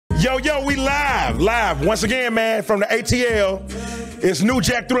Yo, we live once again, man, from the ATL. It's New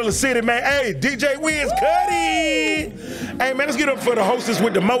Jack Thriller City, man. Hey, DJ Wiz Cuddy. Hey, man, let's get up for the hostess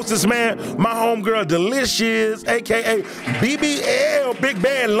with the mostest, man. My homegirl, Delicious, a.k.a. BBL, Big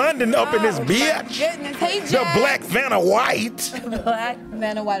Bad London, up in this bitch. Goodness. Hey, The Jack. Black Vanna White. Black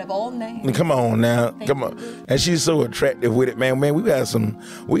Vanna White of all names. Come on now, come on. And she's so attractive with it, man. Man, we got some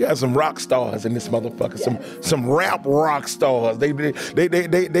rock stars in this motherfucker. Some rap rock stars. They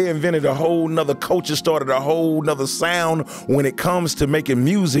invented a whole nother culture, started a whole nother sound when it comes to making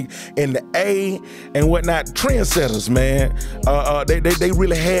music in the A and whatnot. Trendsetters, man. They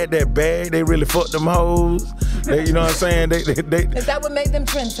really had that bag. They really fucked them hoes. You know what I'm saying? Is that what made them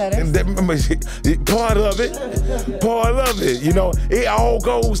trendsetters? Part of it. You know, it all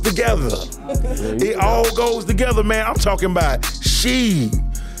goes together. It all goes together, man. I'm talking about She,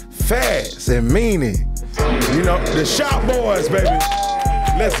 Fats, and Meanie. You know, the Shop Boys, baby.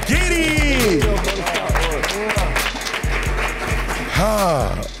 Let's get it.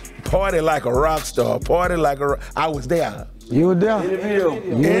 Party like a rock star. Party like a I was there. You were there.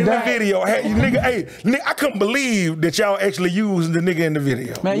 In the video. Hey, nigga, I couldn't believe that y'all actually used the nigga in the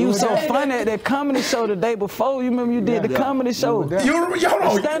video. Man, you was so funny at that comedy show the day before. You remember you did the comedy show?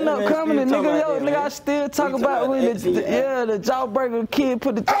 Y'all Stand-up comedy, nigga, I still talk about when the jawbreaker kid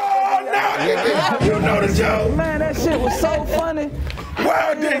put the... Oh, no, you know the joke. Man, that shit was so funny.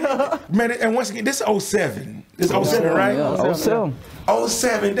 Wow, man, and once again, this is 07. This is 07, right? Yeah, 07.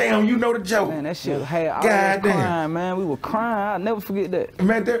 07, damn, you know the joke. Man, that shit had all that crying, man. We were crying. I'll never forget that.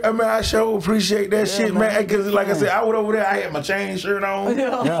 Man, I sure appreciate that shit, man. Because like I said, I was over there, I had my chain shirt on.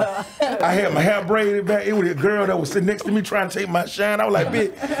 Yeah. I had my hair braided back. It was a girl that was sitting next to me trying to take my shine. I was like,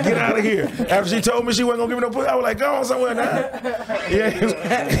 bitch, get out of here. After she told me she wasn't gonna give me no pussy, I was like, go on somewhere now.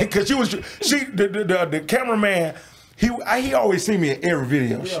 Yeah, because the cameraman, he always see me at every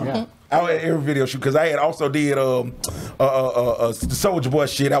video shoot. Yeah. I was at every video shoot because I had also did the Soldier Boy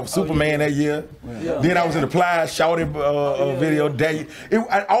shit. I was Superman that year. Yeah. Then I was in the Plies Shouty video.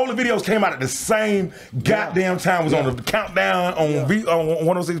 All the videos came out at the same goddamn time. Was on the countdown on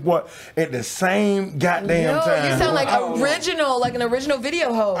 106 Boy at the same goddamn time. You sound like an original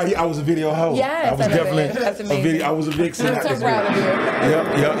video host. I was a video host. Yes, I was definitely a video. I was a vixen. I'm so proud of you.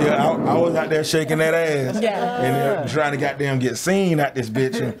 Yeah. I was out there shaking that ass. Yeah. And trying to goddamn get seen out this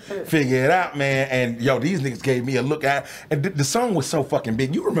bitch and figure it out, man. And yo, these niggas gave me a look at, and the song was so fucking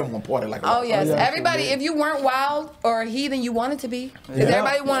big. You remember when Party like a Oh yes, everybody. If you weren't wild or a heathen, you wanted to be. Because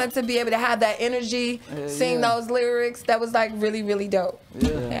everybody wanted to be able to have that energy, sing those lyrics. That was like really, really dope.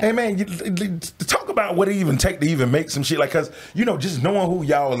 Yeah. Hey man, talk about what it even take to even make some shit like, cause you know, just knowing who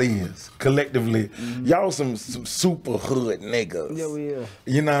y'all is collectively, y'all some super hood niggas. Yeah, we are.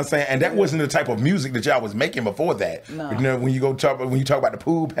 You know what I'm saying? And that wasn't the type of music that y'all was making before that. Nah. You know, when you talk about the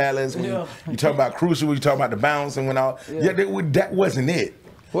Pool Palace, when you talk about Crucial, when you talk about the Bounce and when all, that wasn't it.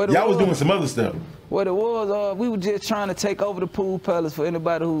 Y'all was doing some other stuff. What it was, we were just trying to take over the Pool Palace. For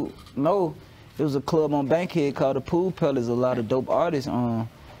anybody who know, it was a club on Bankhead called the Pool Palace. A lot of dope artists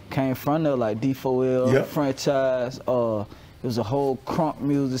came from there, like D4L, Franchise. It was a whole crunk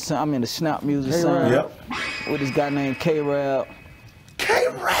music, the snap music scene. With this guy named K-Rap.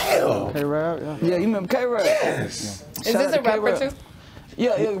 K-Rap? K-Rap, yeah, you remember K-Rap? Yes. Is this a rapper too?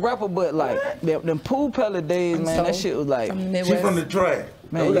 Yeah, rapper, but like them Pool Palace days, man, that shit was like. She from Detroit.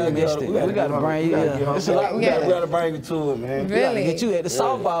 Man, you missed it. We gotta bring you. It's a lot. We gotta bring you to it, man. Really? Get you at the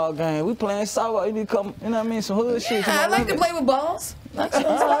softball game. We playing softball. You need to come. You know what I mean? Some hood shit. I like to play with balls.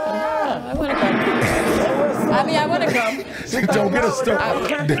 I want to come. I want to come. Don't get us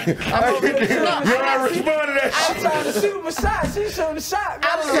started. You're not responding to that shit. I'm trying to shoot him a shot. She shot a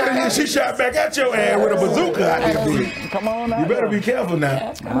shot. She shot back at your ass with a bazooka out there, bitch. Come on now. You better be careful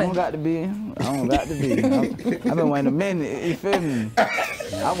now. I don't got to be. I've been waiting a minute. You feel me?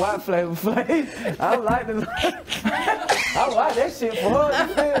 I watch Flavor Flav. I like that shit for her.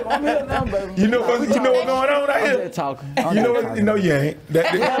 You feel me? I'm here now, baby. You know what's going on out here? I'm just talking. You know what? No, you ain't.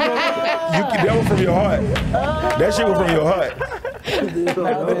 That was from your heart. That shit was from your heart.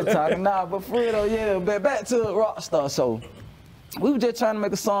 I'm just talking. Nah, but for real though, back to Rockstar. So we were just trying to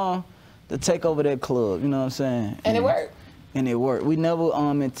make a song to take over that club. You know what I'm saying? And it worked. And it worked. We never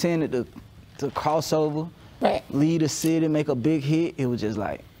intended to cross over, lead the city, make a big hit. It was just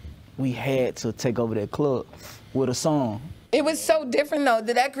like we had to take over that club with a song. It was so different though.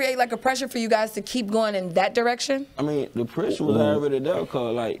 Did that create like a pressure for you guys to keep going in that direction? I mean, the pressure was already there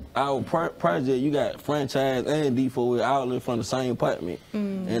because like our project, you got Franchise and D4 all in from the same apartment.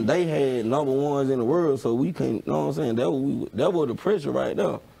 And they had #1s in the world, so we couldn't, you know what I'm saying? That was the pressure right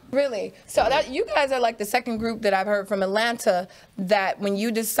there. Really? So that you guys are like the second group that I've heard from Atlanta that when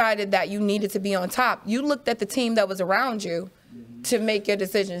you decided that you needed to be on top, you looked at the team that was around you to make your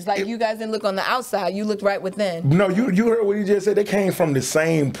decisions. Like you guys didn't look on the outside, you looked right within. No, you heard what he just said. They came from the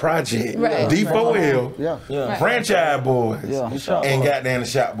same project. Right. D4L, Yeah. Franchise Boys, and goddamn the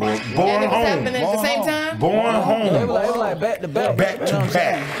Shop Boys. Born And it was Home. happening at the same time? Born Home. They were like back to back. Back to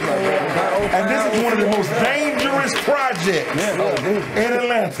back. And this is one of the most dangerous projects in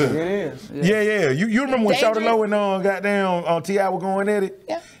Atlanta. It is. Yeah. You remember when Shawty Low and goddamn T.I. were going at it?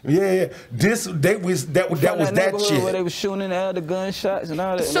 Yeah. Yeah. That was that shit. Where they were shooting in the air, the gunshots and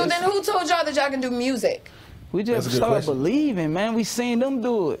all that. So then who told y'all that y'all can do music? We just started believing, man. We seen them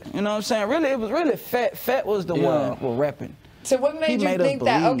do it. You know what I'm saying? Really, it was really Fat. Fat was the one who rapping. So what made you think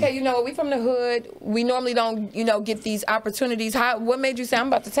that, okay, you know what, we from the hood, we normally don't, you know, get these opportunities. What made you say, I'm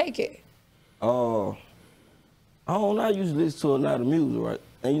about to take it? I don't know, I used to listen to a lot of music, right?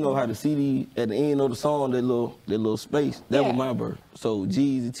 And you know how the CD, at the end of the song, that little space, that was my birth. So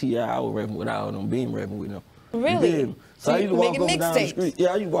Jeezy, T.I., I was rapping with all of them, been rapping with them. Really? So I used to walk up and down the street. Yeah,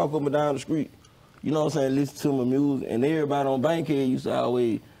 I used to walk up and down the street. You know what I'm saying? Listen to my music. And everybody on Bankhead used to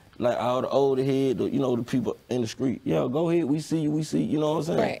always, like all the older head, you know, the people in the street. Yeah, go ahead, we see you, you know what I'm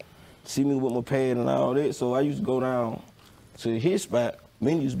saying? Right. See me with my pad and all that. So I used to go down to his spot.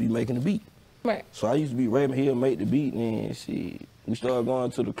 Men used to be making the beat. Right. So I used to be rapping here, make the beat, and shit. We started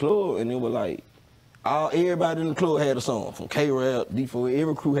going to the club, and it was like, everybody in the club had a song. From K-Rap, D4,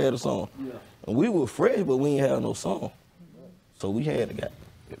 every crew had a song. Yeah. And we were fresh, but we ain't have no song. So we had to get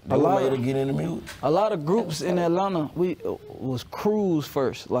a lot to get in the music. A lot of groups in Atlanta, we was crews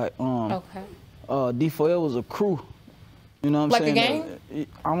first. Like D4L was a crew. You know what I'm saying? Like a gang?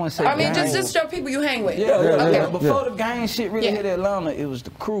 I want to say. I mean, just your people you hang with. Yeah. Okay. Before the gang shit really hit Atlanta, it was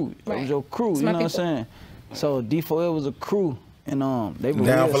the crew. It was your crew. You know what I'm saying? So D4L was a crew, and they were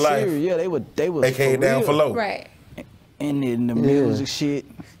down for life. Serious. Yeah, they was. AKA down for low. Right. And then the music shit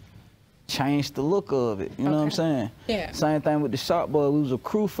changed the look of it. You know what I'm saying? Yeah. Same thing with the Shop Boy. We was a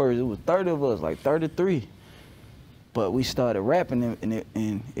crew first. It was 30 of us, like 33. But we started rapping,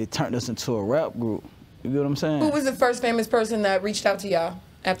 and it turned us into a rap group. You get what I'm saying? Who was the first famous person that reached out to y'all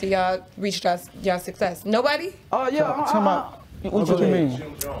after y'all reached y'all success? Nobody? Oh, yeah. What you mean?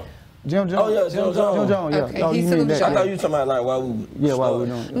 Jim Jones. Oh, yeah, Jim Jones. Jim Jones, yeah. Okay, Oh, you mean that? I thought you were talking about like why we... Yeah, why we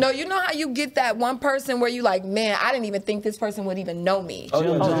doing it. No, you know how you get that one person where you like, man, I didn't even think this person would even know me. Jim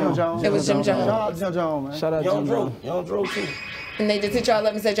Jones. It was Jim Jones. Shout out Jim Jones, man. Shout out Jim Jones. Young Dro, too. And they just hit y'all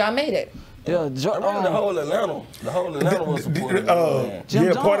up and said y'all made it. Yeah, the whole Atlanta was supporting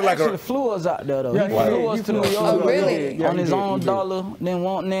Jim party like actually flew us out there, though. Yeah, he flew us to New York. Oh, really? On his own dollar.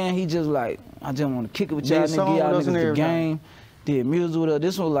 Then he just like, I just want to kick it with y'all, nigga, y'all niggas the game. Did music with us.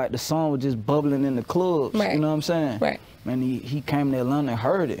 This was like the song was just bubbling in the clubs. Right. You know what I'm saying? Right. And he came to Atlanta and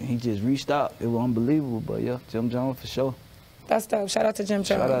heard it. He just reached out. It was unbelievable, but yeah, Jim Jones for sure. That's dope. Shout out to Jim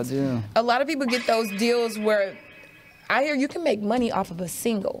Jones. Shout out Jim. A lot of people get those deals where I hear you can make money off of a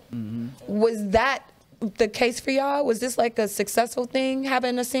single. Was that the case for y'all? Was this like a successful thing,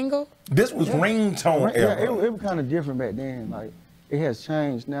 having a single? This was ringtone era. Yeah, it was kind of different back then. Like, it has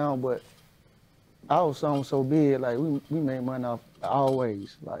changed now, but our song was so big, like, we made money off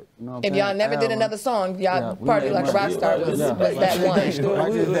always. Like, you know what I'm saying? If y'all never did another song, y'all party like a rock star was that one.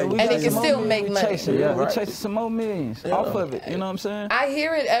 And it can still make money. We're chasing some more millions off of it. You know what I'm saying? I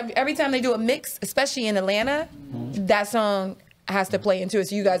hear it every time they do a mix, especially in Atlanta, that song has to play into it,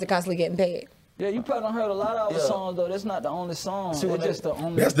 so you guys are constantly getting paid. Yeah, you probably done heard a lot of our songs though. That's not the only song. It's just the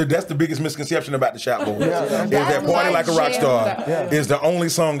only. That's the biggest misconception about the Shop Boys. Is that Party Like a Rock Star is the only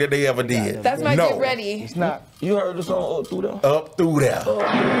song that they ever did. That's my Get Ready. It's not. You heard the song Up Through There? Up Through There.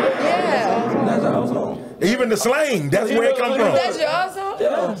 Yeah. That's our song. Even the slang, that's where it comes from. That's your song?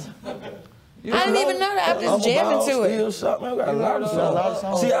 Yeah. I didn't even know that. I'm just jamming to it. Shot, man. We got a lot of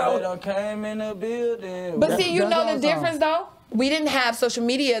songs. See, I came in the building. But see, you know the difference though? We didn't have social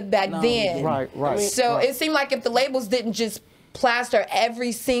media back then. Right. So it seemed like if the labels didn't just plaster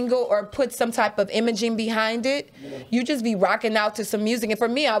every single or put some type of imaging behind it, you just be rocking out to some music. And for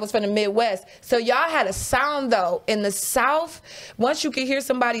me, I was from the Midwest. So y'all had a sound though. In the South, once you could hear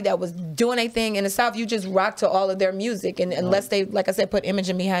somebody that was doing a thing in the South, you just rock to all of their music. And unless they, like I said, put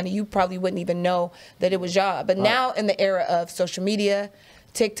imaging behind it, you probably wouldn't even know that it was y'all. But now in the era of social media,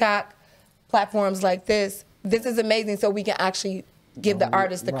 TikTok, platforms like this is amazing, so we can actually give the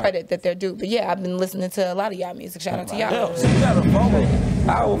artists the credit that they're due. But yeah, I've been listening to a lot of y'all music. Shout out to y'all. Yeah, so you gotta formula.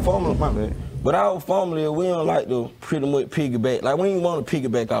 Our formula, my bad. But our formula, we don't like to pretty much piggyback. Like, we ain't want to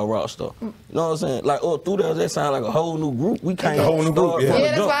piggyback our rock stuff. You know what I'm saying? Like, through that sound like a whole new group. We can't whole new group, Yeah,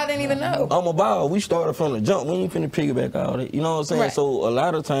 that's why I didn't even know. I'm a ball. We started from the jump. We ain't finna piggyback all that. You know what I'm saying? Right. So a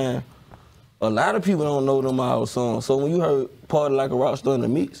lot of time, a lot of people don't know them our songs. So when you heard Party Like a Rock Star in the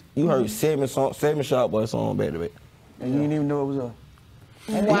mix, you heard 7 Shot Boy songs back to back. And you didn't even know it was a.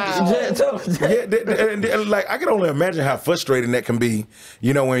 Wow. Like I can only imagine how frustrating that can be,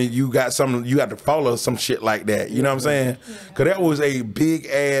 you know, when you got to follow some shit like that. You know what I'm saying? Because that was a big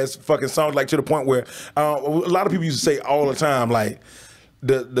ass fucking song, like to the point where a lot of people used to say all the time, like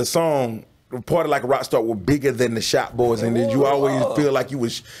the song Party Like a Rock Star were bigger than the Shot Boys, and then you always feel like you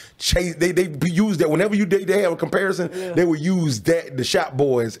was chased. They use that whenever they have a comparison. They would use the Shot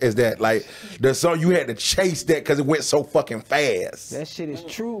Boys as that, like the song you had to chase that because it went so fucking fast. That shit is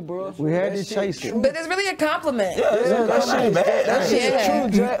true, bro. We had to chase it. But it's really a compliment. Yeah, that shit is bad. That shit is Yeah. true,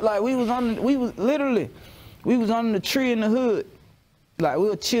 Jack. Like we was under the tree in the hood. Like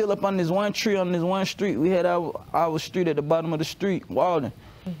we'll chill up on this one tree on this one street. We had our street at the bottom of the street, Walden.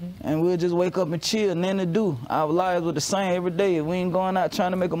 And we'll just wake up and chill, nothing to do. Our lives were the same every day. If we ain't going out trying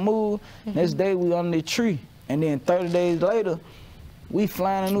to make a move, next day we on the tree. And then 30 days later, we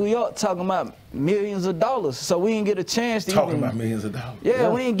flying to New York talking about millions of dollars. So we didn't get a chance to Talking about millions of dollars. Yeah,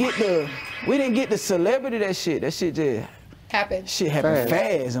 we didn't get the celebrity that shit. That shit just Happened. happened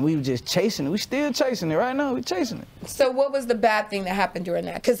fast, and we were just chasing it. We still chasing it right now. We chasing it. So what was the bad thing that happened during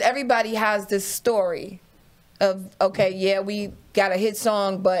that? Because everybody has this story of, okay, yeah, we got a hit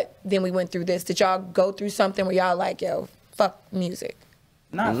song, but then we went through this. Did y'all go through something where y'all like, yo, fuck music?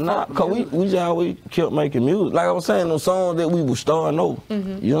 Nah, cause we just always kept making music. Like I was saying, those songs that we were starting over.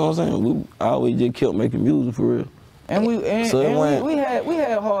 You know what I'm saying? We always just kept making music for real. And we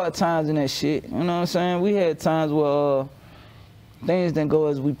had hard times in that shit. You know what I'm saying? We had times where things didn't go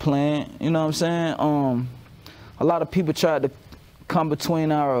as we planned. You know what I'm saying? A lot of people tried to come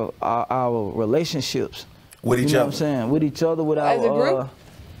between our relationships. With each you know other. What I'm saying? With each other, with As a group?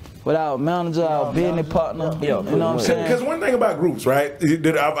 with our manager, our business partner. You know what I'm saying? Because one thing about groups, right,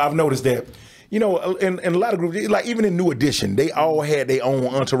 that I've noticed that, you know, in a lot of groups, like even in New Edition, they all had their own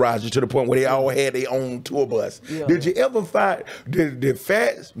entourage to the point where they all had their own tour bus. Yeah. Did you ever find, did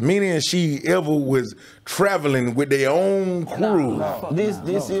Fats, meaning and she ever was traveling with their own crew? This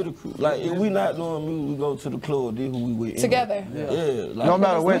is the crew. Like, if we not doing music, we go to the club, this who we with. Together. Yeah. Like, No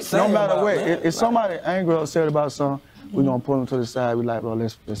matter what, man. if somebody angry or upset about something, we gonna pull them to the side. We like, bro,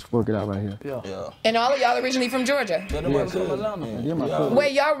 let's work it out right here. Yeah. And all of y'all originally from Georgia? From Atlanta. Yeah, my cousin.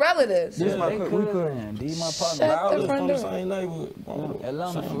 Wait, y'all relatives? This my They cousin. We could. couldn't. These my Shut partner. All the from front the door. same neighborhood.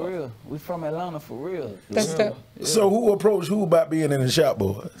 Atlanta for real. We from Atlanta for real. That's dope. So who approached who about being in the Shot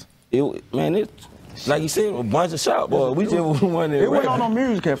Boys? Like you said, a bunch of Shot Boys. We just wanted to It wasn't on no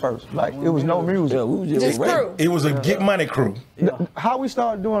music at first. Like, it was no music. Yeah, we was just Just rapping. crew. It was a get money crew. How we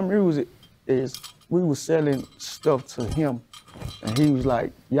started doing music is we was selling stuff to him, and he was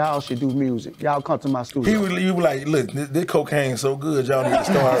like, y'all should do music. Y'all come to my studio. He was like, look, this cocaine so good, y'all need to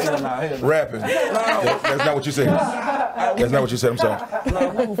start rapping. That's not what you said. That's not what you said. I'm sorry. Nah,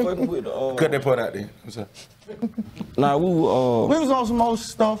 we were fucking with the... Cut that part out there. I'm sorry. Nah, we were... We was on some more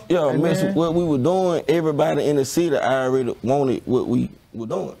stuff. Yeah, and mess then- with what we were doing. Everybody in the city already wanted what we were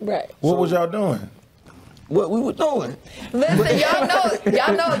doing. Right. What was y'all doing? What we were doing. Listen,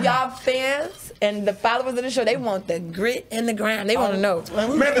 y'all fans and the followers of the show, they want the grit and the grind. They want to know.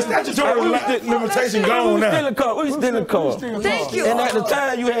 Man, the statutory limitation gone now. We was still in the car. Thank you. And at the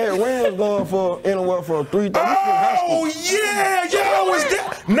time, you had rims going for anywhere from 3,000. Oh, yeah, y'all was there.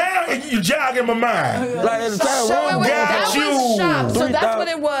 Now you jogging my mind. Like at the time, So it was, that Got you. was shop. So that's 3,000. what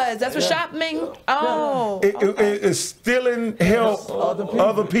it was. That's what shop mean. Oh. It's stealing help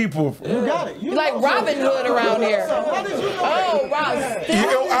other people. You got it. You Like know. Robin Hood around here. How did you know? Oh, Rob.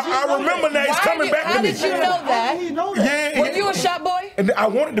 I remember now it's coming back How to me. did you know that? He know that. Yeah, Were you a shop boy? and I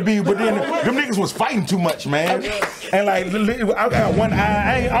wanted to be, but then them niggas was fighting too much, man. And like, I got one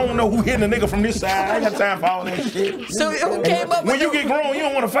eye. I don't know who hitting the nigga from this side. I ain't got time for all that shit. So who came up When with you get grown, you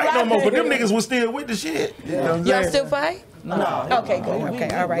don't want to fight no more. But them niggas was still with the shit. You know what I'm Y'all saying? still fight? No. Okay, good. Okay,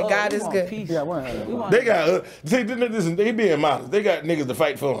 all right. God is good. Yeah, one. They got, see, listen, they being modest. They got niggas to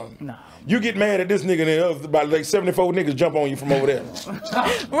fight for them. No. You get mad at this nigga and the other, about like 74 niggas jump on you from over there.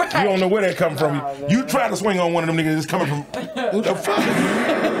 You don't know where that come from. You try to swing on one of them niggas that's coming from, who the fuck?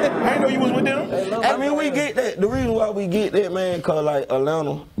 I didn't know you was with them. I mean, we get that. The reason why we get that, man, cause like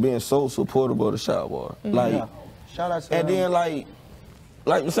Atlanta being so supportive of the Shot Boy. Like, Shout out to and him. then like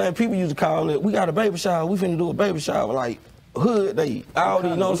I'm saying, people used to call it, we got a baby shower, we finna do a baby shower. Like, hood day. All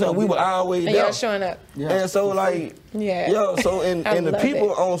these, you know what I'm saying? We were always And there. y'all showing up. And so like, Yeah. so and the love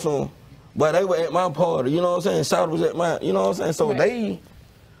people it. on some, but they were at my party, you know what I'm saying? Shout was at my, you know what I'm saying? So Right.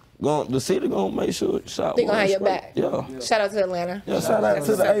 the city gonna make sure Shout They gonna have your back. Yeah. Shout out to Atlanta. Yeah, shout out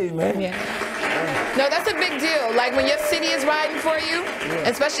to the A, man. Yeah. No, that's a big deal. Like when your city is riding for you,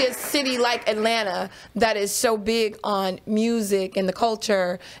 especially a city like Atlanta that is so big on music and the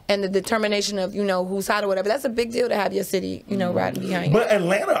culture and the determination of, you know, who's hot or whatever. That's a big deal to have your city, you know, riding behind you. But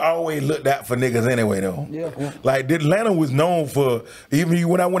Atlanta always looked out for niggas anyway, though. Yeah. Like Atlanta was known for, even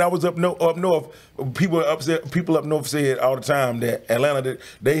when I was up north, people up north said all the time that Atlanta,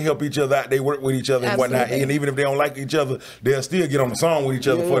 they help each other out, they work with each other and whatnot, Absolutely. and even if they don't like each other, they'll still get on the song with each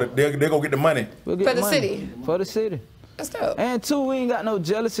other for they're gonna get the money. We'll get For the money. city. For the city. That's dope. And two, we ain't got no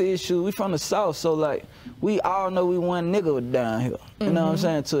jealousy issues. We from the South, so like, we all know we one nigga down here. You know what I'm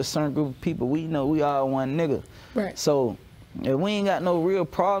saying? To a certain group of people, we know we all one nigga. Right. So, if we ain't got no real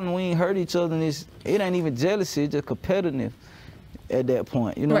problem, we ain't hurt each other, and it ain't even jealousy, it's just competitive at that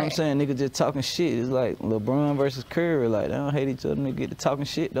point. You know what I'm Right. saying? Niggas just talking shit. It's like LeBron versus Curry. Like, they don't hate each other, they get to talking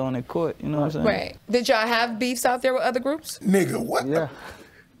shit on their court. You know what I'm saying? Right. Did y'all have beefs out there with other groups? Nigga, what? Yeah.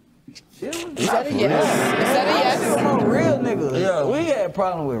 Is that a yes? Is that a yes? Come on, real niggas. Yeah. We had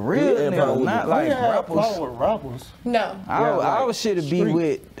problem with real had niggas, problem not with- like We had a rappers. problem with rappers. No. Our shit to be street-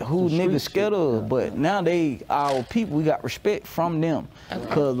 with who the niggas street scared of, but now they our people. We got respect from them,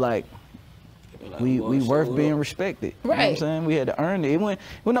 cause like we worth being respected. You know what I'm Right. saying? We had to earn it.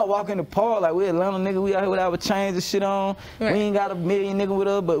 We not walking the park like we Atlanta nigga. We out here with our chains and shit on. Right. We ain't got a million nigga with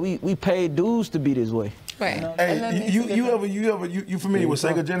us, but we paid dues to be this way. Right. Hey, you familiar with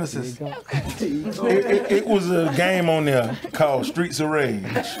Sega Genesis? It was a game on there called Streets of Rage.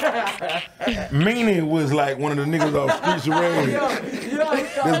 Meanie was like one of the niggas off Streets of Rage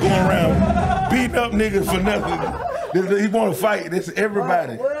that's going around beating up niggas for nothing. He want to fight. This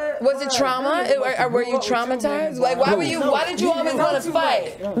everybody. Was it trauma? Or were you traumatized? Like, why did you always want to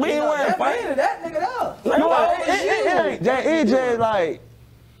fight? We ain't wearing fight. That nigga up. No, it just like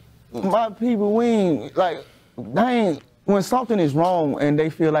my people. We ain't like they ain't. When something is wrong and they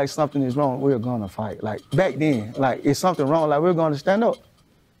feel like something is wrong, we're gonna fight. Like back then, like if something wrong, like we're gonna stand up.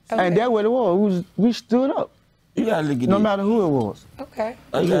 Okay. And that's what it was. We stood up, You gotta look at no it. matter who it was. Okay.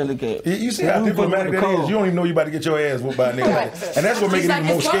 You gotta look at You see how diplomatic that is? You don't even know you about to get your ass whooped by a nigga. And that's what makes it even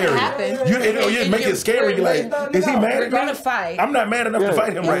more scary. It make it scary. You're like, is he mad We're at me? gonna fight. I'm not mad enough to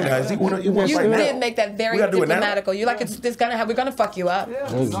fight him right now. Is he want to You fight now? did make that very We gotta do it now? diplomatical. You're like, we're gonna fuck you up.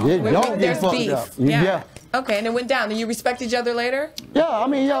 Don't get There's fucked beef. up. Yeah. Okay, and it went down. And you respect each other later? Yeah, I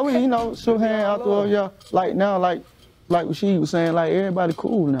mean, yeah, we shook hands after, yeah. Like now, like what she was saying, like everybody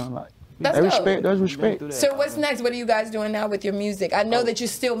cool now, like. That's They dope. respect, there's respect. So what's next? What are you guys doing now with your music? I know that you're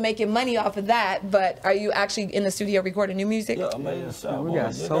still making money off of that, but are you actually in the studio recording new music? Yeah, man, so We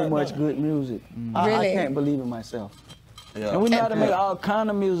got so much good music. I Really? can't believe it myself. Yeah. And we know how to make all kind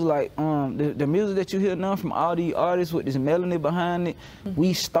of music, like the music that you hear now from all these artists with this melody behind it.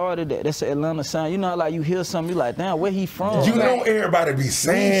 We started that. That's the Atlanta sound. You know, how, like you hear something, you like, damn, where he from? You know everybody be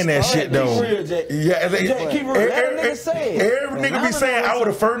saying that shit though. Keep real, Jack. Yeah, Jack, keep real. Let a nigga say it. every nigga be saying I was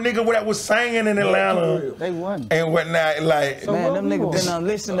the first nigga that was singing in Atlanta They won. and whatnot. Like, Man, them what we niggas was? been on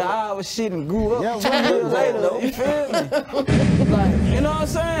listening to our shit and grew up Yeah, 20 years later. You feel me? Like, you know what I'm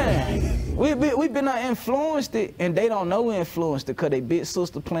saying? We been influenced it, and they don't know we influenced it because they big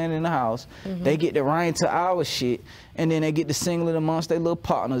sister playing in the house. They get the right to our shit, and then they get to single it amongst their little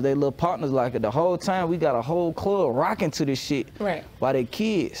partners. They little partners like it. The whole time we got a whole club rocking to this shit. Right. While they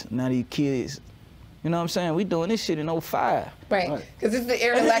kids. Now these kids, you know what I'm saying? We doing this shit in 05. Right. Because it's the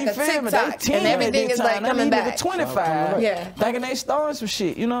era like You a feel me? TikTok, They 10 and everything at is that like time. coming That back. nigga 25. Yeah. Thinking they starting some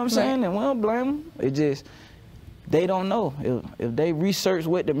shit. You know what I'm saying? Right. And we don't blame them. It just, they don't know. If they research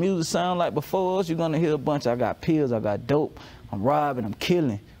what the music sound like before us, you're gonna hear a bunch. I got pills, I got dope, I'm robbing, I'm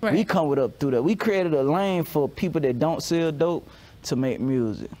killing. Right. We come with up through that. We created a lane for people that don't sell dope to make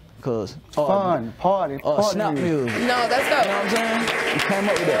music. Cause Fun, party, snap music. You know No, that's what dope. I'm saying? We came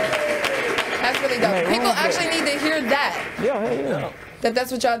up with that. That's really dope. Make room People for that. actually need to hear that. Yeah, hell yeah.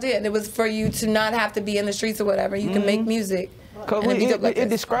 That's what y'all did. It was for you to not have to be in the streets or whatever. You can make music. Cause and it be dope like it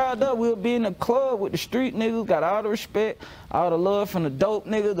this. described us. We'll be in the club with the street niggas, got all the respect, all the love from the dope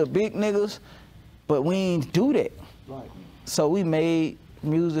niggas, the big niggas, but we ain't do that. Right. So we made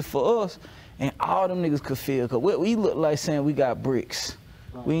music for us, and all them niggas could feel. Cause we look like saying we got bricks.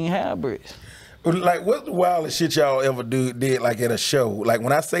 We ain't have bricks. Like, what's the wildest shit y'all ever did like at a show? Like,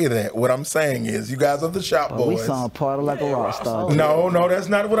 when I say that, what I'm saying is, you guys are the Shop We Boys. sung Party Like a Rock Star. No, that's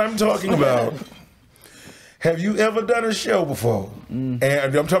not what I'm talking about. have you ever done a show before? And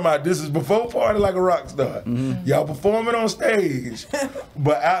I'm talking about this is before Party Like a Rock Star. Y'all performing on stage,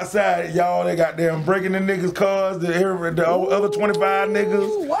 but outside y'all they got them breaking the niggas' cars. The other 25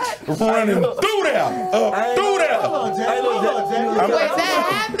 niggas running through there, through there. Wait, that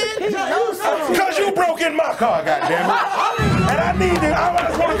happened? Cause you broke in my car, goddammit. And I need it. I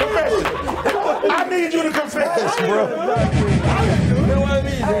just want a confession. I need you to confess, bro.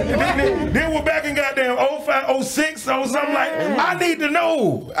 Then we're back in goddamn 05, 06 or something like that. I need to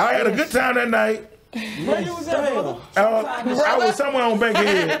know. I had a good time that night. Where you was at, brother? I was somewhere on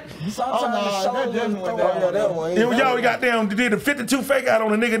Bankhead. Y'all goddamn did a 52 fake out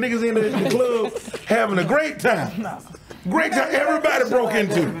on a nigga. Niggas in the club having a great time. Great time. Everybody broke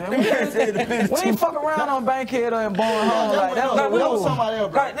into. We ain't fuck around on Bankhead or in Born Home like that. Like, we was somebody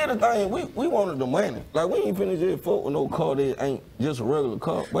else. Like, that's the thing. We wanted the money. Like, we ain't finna just fuck with no car that ain't just a regular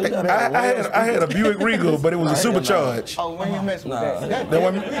car. But I had a Buick Regal, but it was a supercharged. Oh, when you mess with that. That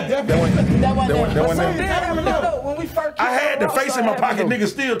wasn't I had the face in my pocket. Niggas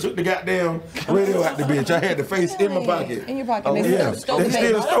still took the goddamn radio out the bitch. I had the face in my pocket. In your pocket. They still stole They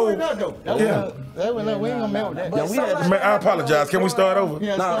still stole. Yeah. We ain't gonna mess with that. Man, I apologize. Can we start over?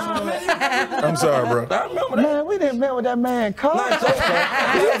 I'm sorry, bro. I remember that. Man, we didn't mess with that man car. We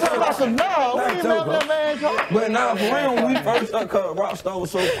didn't mess with that man car. But now, for real, when we first cause Rockstar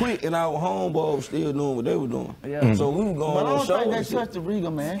was so quick and our homeboy was still doing what they were doing. Yeah. So we were going But I on don't shows. think they touched the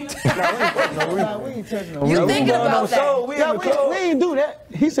Regal, man. We ain't touching no You thinking about that? We we ain't do that.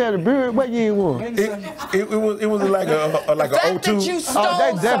 He said the beard, what year it was? It was like a The fact that 02. you stole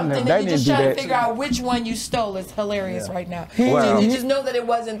they definitely- something they and you just didn't do trying to that. figure out which one you stole is hilarious right now. Wow. You just know that it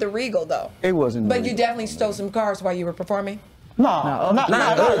wasn't the Regal though. It wasn't. But you definitely stole some cars while you were performing. No, not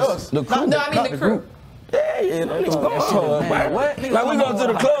us. The crew. No, I mean the crew. Yeah, that nigga going hard, man. What? Like we go to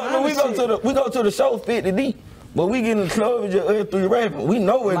the club, we go to the show 50D. But we get in the club and just three rapping. We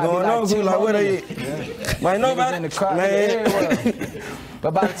know what's going on. So we like, where they at? Man, nobody in the car, man.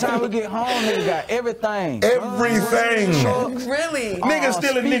 But by the time we get home, nigga got everything. Everything. Really? Niggas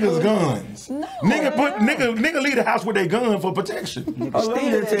stealing niggas' guns. No. Nigga leave the house with their gun for protection.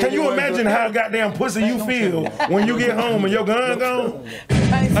 Can you imagine how goddamn pussy you feel when you get home and your gun gone?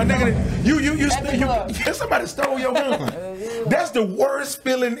 A nigga, somebody stole your gun. That's the worst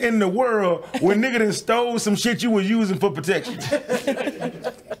feeling in the world when nigga done stole some shit you was using for protection.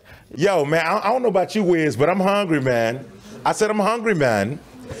 Yo, man, I don't know about you, Wiz, but I'm hungry, man. I said I'm hungry, man.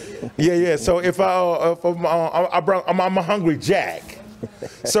 Yeah. So I'm a hungry Jack.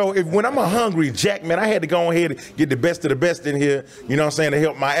 So when I'm a hungry Jack, man, I had to go ahead and get the best of the best in here, you know what I'm saying, to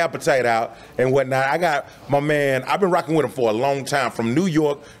help my appetite out and whatnot. I got my man, I've been rocking with him for a long time, from New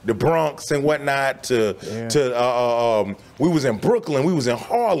York, the Bronx and whatnot, to we was in Brooklyn, we was in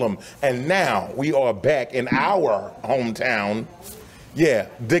Harlem, and now we are back in our hometown,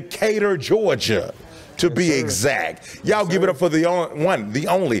 Decatur, Georgia. To be exact. Y'all give it up for the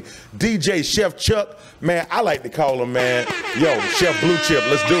only DJ Chef Chuck. Man, I like to call him, man. Yo, Chef Blue Chip,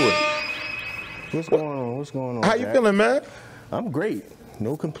 let's do it. What's going on? What's going on? How you feeling, man? I'm great.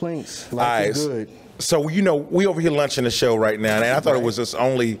 No complaints. Life is good. So, we over here lunching the show right now, and I thought it was just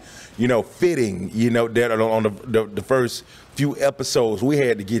only, fitting, that on the first few episodes, we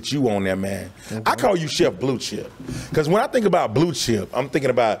had to get you on there, man. Okay. I call you Chef Blue Chip. Because when I think about Blue Chip, I'm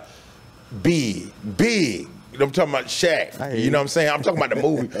thinking about big. I'm talking about Shaq. You know what I'm saying? I'm talking about the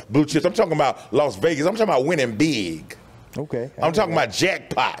movie Blue Chips. I'm talking about Las Vegas. I'm talking about winning big. Okay. I'm talking about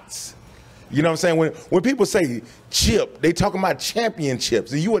jackpots. You know what I'm saying? When people say chip, they talking about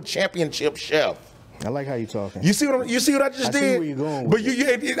championships. Are you a championship chef? I like how you talking. You see what I just did? I see where you're going with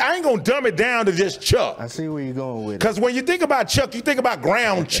it. I ain't gonna dumb it down to just Chuck. I see where you're going with it. Because when you think about Chuck, you think about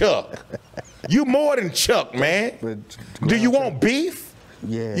ground Chuck. You more than Chuck, man. Do you want beef?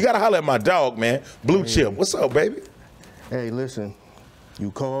 Yeah. You gotta holler at my dog, man. Blue Chip. What's up, baby? Hey, listen.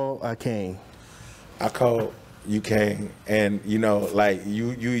 You called, I came. I called, you came, and you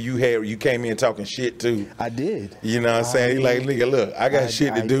came in talking shit too. I did. You know what I'm saying? You like, nigga, look, I got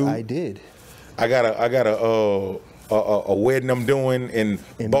shit to do. I did. I got a wedding I'm doing in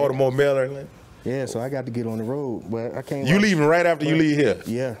Baltimore, Maryland. Yeah, so I got to get on the road, but I can't. You leaving right after you leave here?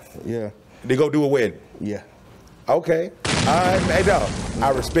 Yeah. They go do a wedding? Yeah. Okay. All right, hey, dog. I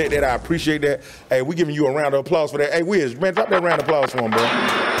respect that. I appreciate that. Hey, we giving you a round of applause for that. Hey, Wiz, man, drop that round of applause for him, bro.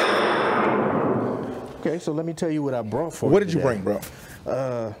 Okay, so let me tell you what I brought for you. What did you bring, bro?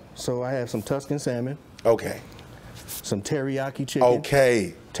 So I have some Tuscan salmon. Okay. Some teriyaki chicken.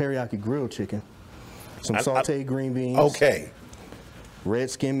 Okay. Teriyaki grilled chicken. Some sauteed green beans. Okay. Red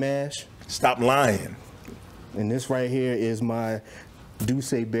skin mash. Stop lying. And this right here is my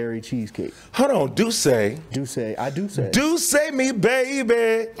Douce berry cheesecake. Hold on, Douce. Douce, I do say. Douce me,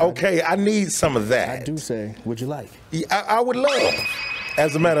 baby. Okay, I need some of that. I do say. Would you like? Yeah, I would love.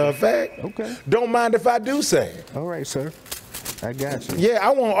 As a matter of fact. Okay. Don't mind if I do say. All right, sir. I got you. Yeah,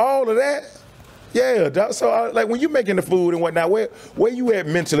 I want all of that. Yeah, dog. So like when you're making the food and whatnot, where you at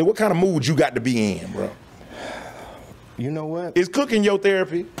mentally? What kind of mood you got to be in, bro? You know what? Is cooking your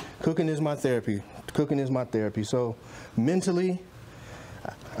therapy? Cooking is my therapy. Cooking is my therapy. So mentally,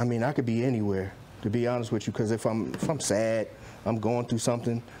 I mean, I could be anywhere, to be honest with you, because if I'm sad, I'm going through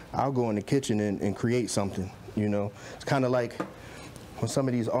something, I'll go in the kitchen and create something, you know? It's kind of like when some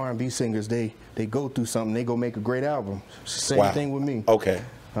of these R&B singers, they go through something, they go make a great album. Same thing with me. Okay.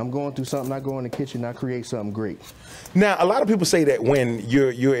 I'm going through something, I go in the kitchen, I create something great. Now, a lot of people say that when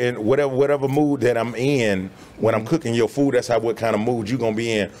you're in whatever mood that I'm in, when I'm cooking your food, that's what kind of mood you're gonna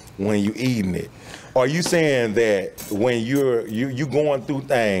be in when you eating it. Are you saying that when you going through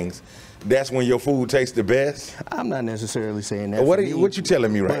things, that's when your food tastes the best? I'm not necessarily saying that. What you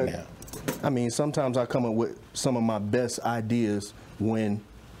telling me right now? I mean, sometimes I come up with some of my best ideas when,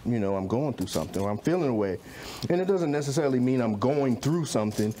 you know, I'm going through something or I'm feeling a way. And it doesn't necessarily mean I'm going through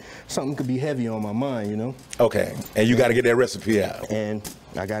something. Something could be heavy on my mind, you know? Okay, and you got to get that recipe out. And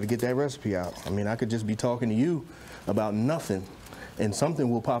I got to get that recipe out. I mean, I could just be talking to you about nothing, and something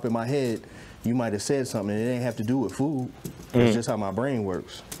will pop in my head. You might have said something, and it ain't have to do with food. It's just how my brain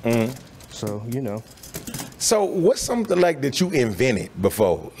works. So, you know. So what's something like that you invented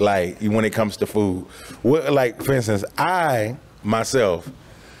before, like when it comes to food? What, like, for instance, I ain't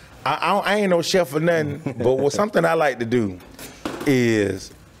no chef or nothing, but what something I like to do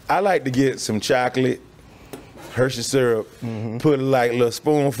is I like to get some chocolate, Hershey syrup, put like a little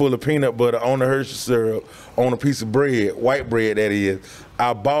spoonful of peanut butter on the Hershey syrup on a piece of bread, white bread that is.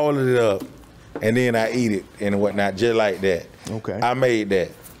 I ball it up and then I eat it and whatnot, just like that. Okay. I made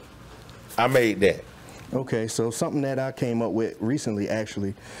that. Okay, so something that I came up with recently,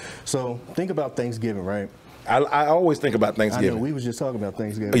 actually. So think about Thanksgiving, right? I always think about Thanksgiving. I know, we was just talking about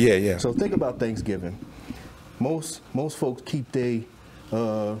Thanksgiving. Yeah. So think about Thanksgiving. Most folks keep they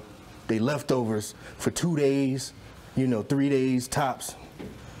leftovers for 2 days, you know, 3 days tops.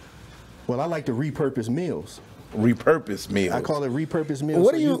 Well, I like to repurpose meals. Repurpose meals. I call it repurpose meals.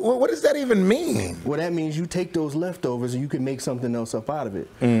 What does that even mean? Well, that means you take those leftovers and you can make something else up out of it.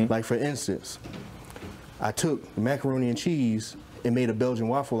 Like, for instance, I took macaroni and cheese and made a Belgian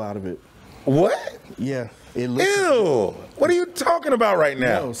waffle out of it. What? Yeah. It looks. Ew! What are you talking about right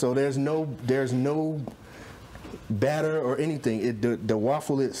now? No, so there's no batter or anything. The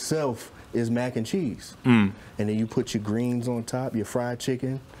waffle itself is mac and cheese, and then you put your greens on top, your fried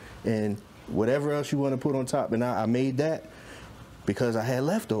chicken, and whatever else you want to put on top. And I made that because I had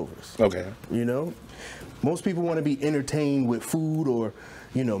leftovers. Okay. You know, most people want to be entertained with food or,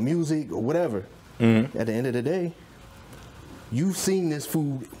 you know, music or whatever. At the end of the day, you've seen this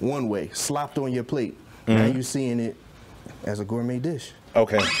food one way, slopped on your plate. Now you're seeing it as a gourmet dish.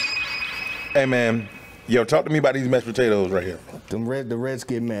 Okay. Hey, man. Yo, talk to me about these mashed potatoes right here. The red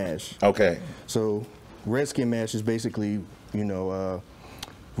skin mash. Okay. So red skin mash is basically, you know,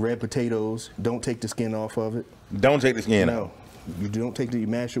 red potatoes. Don't take the skin off of it. Don't take the skin off. No. You don't you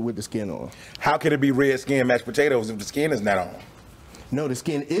mash it with the skin on. How could it be red skin mashed potatoes if the skin is not on? No, the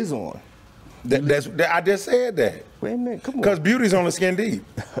skin is on. I just said that. Wait a minute, come on. Because beauty's on the skin deep.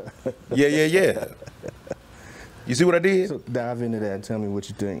 Yeah. You see what I did? So dive into that and tell me what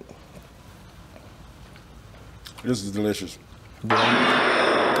you think. This is delicious.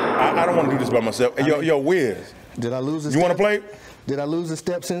 I don't want to do this by myself. Hey, yo, Wiz. Did I lose the You want to play? Did I lose a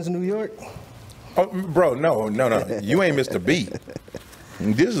step since New York? Oh, bro, no. You ain't missed a beat.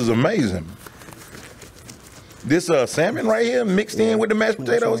 This is amazing. This salmon right here mixed in with the mashed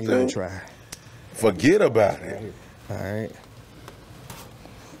potatoes too. Try. Forget about it. All right.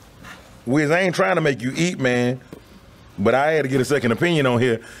 Wiz, I ain't trying to make you eat, man, but I had to get a second opinion on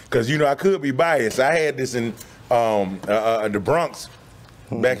here because, you know, I could be biased. I had this in the Bronx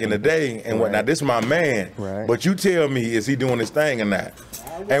back in the day and whatnot. This is my man. Right. But you tell me, is he doing his thing or not?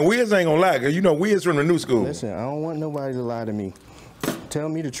 And Wiz ain't gonna lie, because you know Wiz from the new school. Listen, I don't want nobody to lie to me. Tell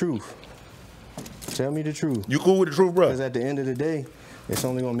me the truth. Tell me the truth. You cool with the truth, bro? Because at the end of the day, it's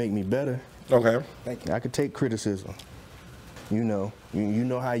only gonna make me better. Okay. I could take criticism. You know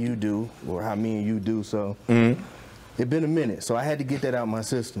how you do, or how me and you do. So it's been a minute, so I had to get that out of my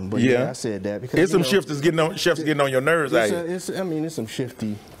system. But yeah, I said that because it's some chefs getting on your nerves. It's some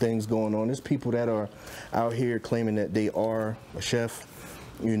shifty things going on. There's people that are out here claiming that they are a chef,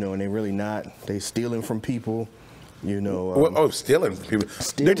 you know, and they're really not. They stealing from people, You know, stealing people.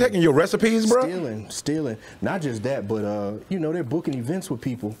 They're taking your recipes, bro. Stealing. Not just that, but you know, they're booking events with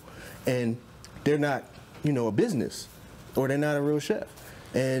people, and they're not, you know, a business, or they're not a real chef,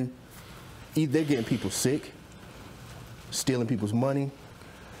 and they're getting people sick, stealing people's money,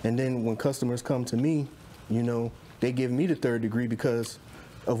 and then when customers come to me, you know, they give me the third degree because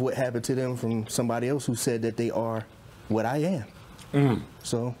of what happened to them from somebody else who said that they are what I am.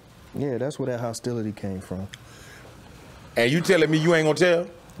 So, yeah, that's where that hostility came from. And you telling me you ain't gonna tell?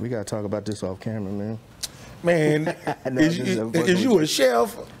 We gotta talk about this off camera, man. Man, is you a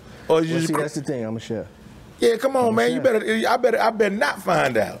chef, or you see, that's the thing. I'm a chef. Yeah, come on, man. You better. I better not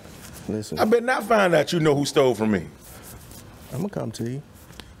find out. Listen, I better not find out. You know who stole from me. I'm gonna come to you.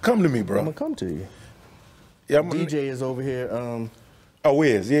 Come to me, bro. I'm gonna come to you. Yeah, DJ is over here. Oh,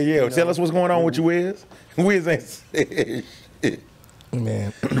 Wiz. Yeah. Tell us what's going on with you, Wiz. Wiz ain't said shit.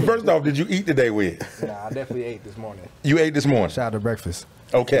 Man. First off, did you eat today, Wiz? Nah, I definitely ate this morning. You ate this morning? Shout out to breakfast.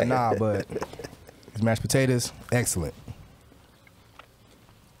 Okay. Nah, but these mashed potatoes, excellent.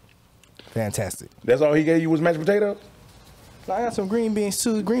 Fantastic. That's all he gave you was mashed potatoes? I got some green beans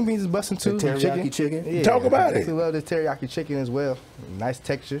too. Green beans is busting too. The teriyaki chicken? Yeah, Talk about it. I love the teriyaki chicken as well. Nice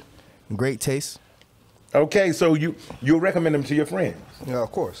texture, great taste. Okay, so you'll recommend them to your friends? Yeah,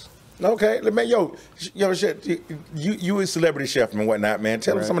 of course. Okay, man, yo, chef, you a celebrity chef and whatnot, man.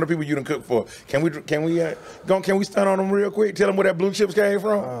 Tell them some of the people you done cook for. Can we stun on them real quick? Tell them where that blue chips came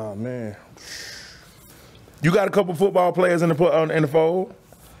from. Oh man, you got a couple football players in the fold.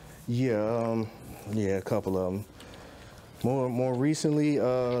 Yeah, yeah, a couple of them. More recently,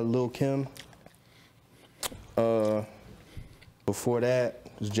 Lil Kim. Before that,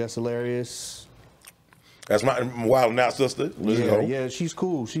 it was Just Hilarious. That's my Wild Now sister. Yeah, she's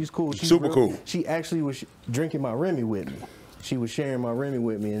cool. She's super cool. She actually was drinking my Remy with me. She was sharing my Remy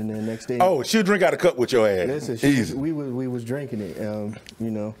with me, and then the next day. Oh, she'll drink out a cup with your ass. Listen, easy. We was drinking it.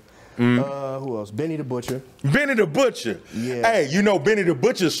 You know. Who else? Benny the Butcher. Benny the Butcher. Yeah. Hey, you know Benny the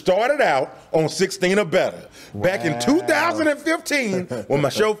Butcher started out on 16 or Better. Wow. Back in 2015, when my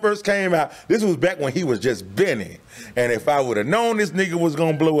show first came out, this was back when he was just Benny. And if I would have known this nigga was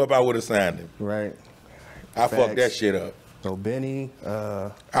gonna blow up, I would have signed him. Right. I fucked that shit up. So Benny.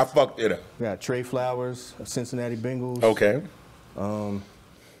 I fucked it up. We got Trey Flowers of Cincinnati Bengals. Okay. Jaron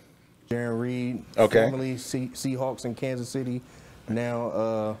Reed. Okay. Formerly Seahawks in Kansas City.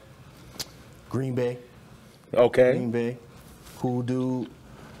 Now Green Bay. Okay. Green Bay. Cool dude.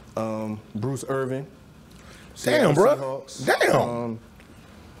 Bruce Irvin. Damn, bro. Seahawks. Damn.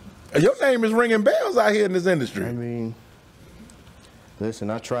 Your name is ringing bells out here in this industry. I mean, listen,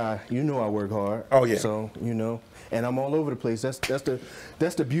 I try. You know I work hard. Oh yeah. So you know, and I'm all over the place. That's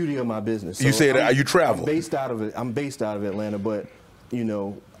the beauty of my business. So you said you travel. I'm based out of Atlanta, but you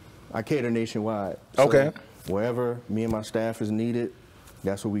know, I cater nationwide. So okay. Wherever me and my staff is needed,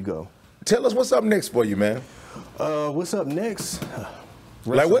 that's where we go. Tell us what's up next for you, man. What's up next?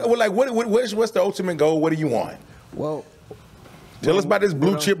 What's the ultimate goal? What do you want? Well, tell us about this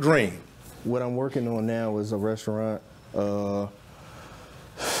blue chip dream. What I'm working on now is a restaurant. It's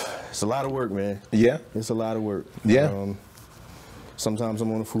a lot of work, man. Yeah. It's a lot of work. Yeah. Sometimes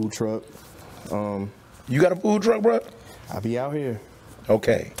I'm on a food truck. You got a food truck, bro? I be out here.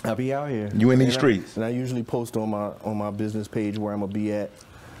 Okay. I be out here. You in these streets? And I usually post on my business page where I'm gonna be at.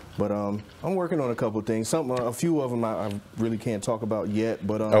 But I'm working on a couple of things. A few of them I really can't talk about yet.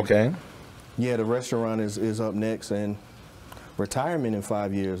 But okay. Yeah, the restaurant is up next, and retirement in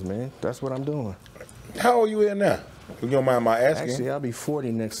 5 years, man. That's what I'm doing. How old you in now? You don't mind my asking? Actually, I'll be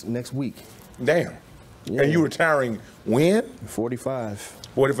 40 next week. Damn. Yeah. And you retiring when? 45.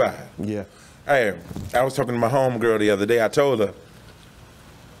 45. Yeah. Hey, I was talking to my homegirl the other day. I told her,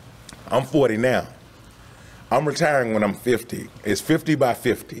 I'm 40 now. I'm retiring when I'm 50. It's 50 by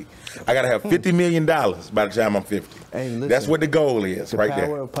 50. I got to have $50 million by the time I'm 50. Hey, listen, that's what the goal is right there. The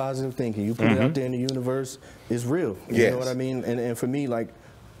power of positive thinking. You put it out there in the universe, it's real. You know what I mean? And for me, like,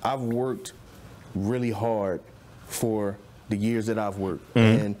 I've worked really hard for the years that I've worked.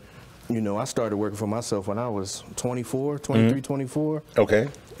 And, you know, I started working for myself when I was 24, 23, 24. Okay.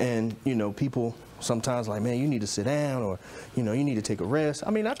 And, you know, people sometimes like, man, you need to sit down, or, you know, you need to take a rest. I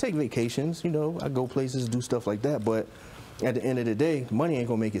mean, I take vacations, you know, I go places, do stuff like that, but at the end of the day, money ain't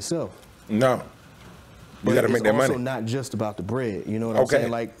gonna make itself. No. You gotta make that money. It's also not just about the bread, you know what I'm saying?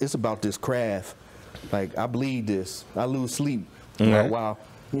 Like, it's about this craft. Like, I bleed this. I lose sleep. While,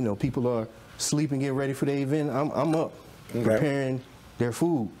 you know, people are sleeping, getting ready for the event, I'm up preparing their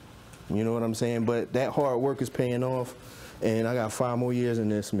food. You know what I'm saying? But that hard work is paying off, and I got 5 more years in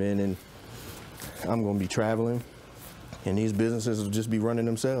this, man, and I'm gonna be traveling, and these businesses will just be running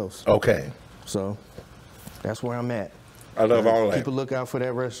themselves. Okay. So. That's where I'm at. I love all that. Keep a lookout for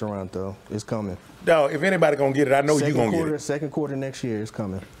that restaurant, though. It's coming. Dog, if anybody gonna get it, I know you gonna get it. Second quarter next year is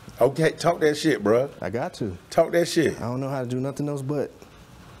coming. Okay, talk that shit, bro. I got to. Talk that shit. I don't know how to do nothing else but.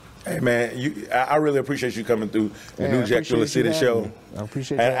 Hey, man, I really appreciate you coming through the New Jack Thriller City show. I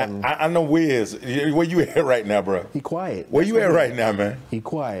appreciate you having me. I know Wiz. Where you at right now, bro? He quiet. Where you at right now, man? He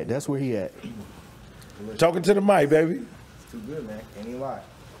quiet. That's where he at. Talking to the mic, baby. Too good, man. Can't even lie.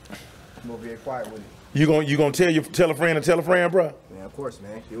 I'm over here quiet with it. You gonna tell a friend, bro? Man, of course,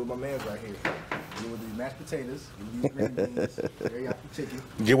 man. Here with my man's right here. Here with these mashed potatoes, these green beans, teriyaki chicken.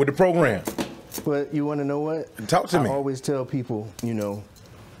 Get with the program. But you want to know what? Talk to me. I always tell people, you know,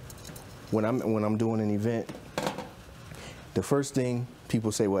 when I'm doing an event, the first thing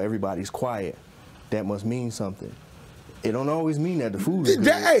people say, well, everybody's quiet. That must mean something. It don't always mean that the food is good.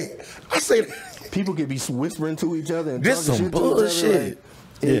 Hey, I say people could be whispering to each other and this talking some shit to each other.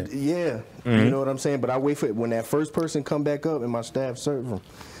 bullshit. You know what I'm saying? But I wait for it when that first person come back up and my staff serve them.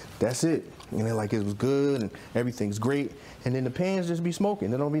 That's it. And they're like, it was good and everything's great. And then the pans just be smoking.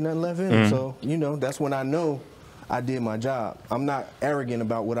 There don't be nothing left in them. So, you know, that's when I know I did my job. I'm not arrogant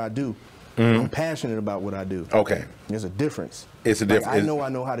about what I do. I'm passionate about what I do. Okay. There's a difference. It's a difference. I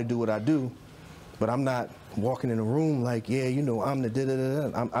know how to do what I do, but I'm not walking in a room like, yeah, you know, I'm the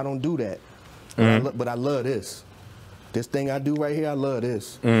da-da-da-da. I don't do that. But I love this. This thing I do right here, I love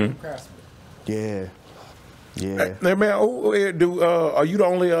this. Yeah. Yeah. Hey, man, are you the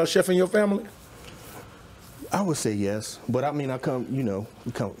only chef in your family? I would say yes, but I mean, we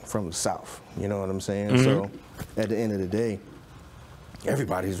come from the South, you know what I'm saying? So at the end of the day,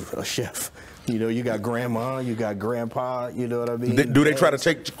 everybody's a chef. You know, you got grandma, you got grandpa, you know what I mean? Do they try to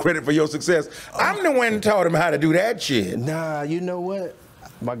take credit for your success? I'm the one who taught him how to do that shit. Nah, you know what?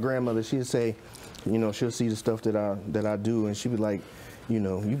 My grandmother, she'd say, you know, she'll see the stuff that I do, and she'd be like, you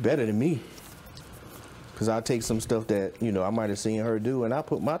know, you better than me. Because I take some stuff that, you know, I might have seen her do, and I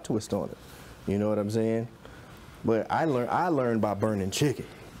put my twist on it. You know what I'm saying? But I learned by burning chicken.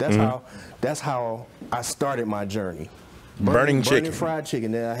 That's how I started my journey. Burning chicken. Burning fried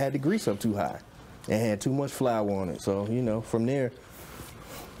chicken. Then I had the grease up too high and had too much flour on it. So, you know, from there,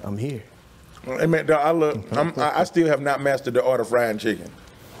 I'm here. Hey, man, I still have not mastered the art of frying chicken.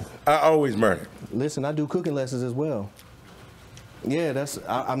 I always burn it. Listen, I do cooking lessons as well. Yeah,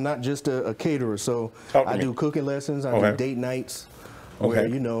 I'm not just a caterer, so I do cooking lessons. I do date nights where,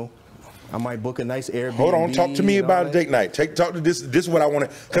 you know, I might book a nice Airbnb. Hold on, talk to me about a date night. Talk to this. This is what I want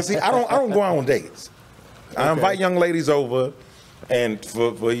to. Cause see, I don't go out on dates. I invite young ladies over, and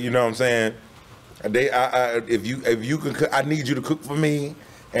for you know what I'm saying. If you can cook, I need you to cook for me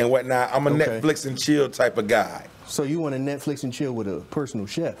and whatnot. I'm a Netflix and chill type of guy. So you want to Netflix and chill with a personal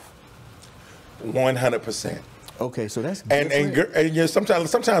chef? 100%. Okay, so that's different. And yeah,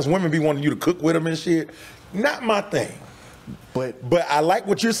 sometimes women be wanting you to cook with them and shit. Not my thing. But I like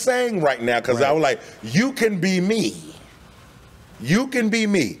what you're saying right now, because I was like, you can be me. You can be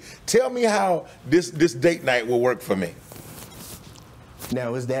me. Tell me how this date night will work for me.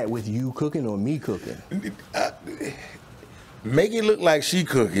 Now, is that with you cooking or me cooking? Make it look like she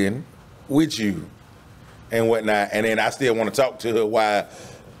cooking with you and whatnot, and then I still want to talk to her while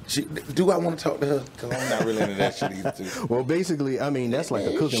do I want to talk to her? Because I'm not really into that shit either, too. Well, basically, I mean, that's like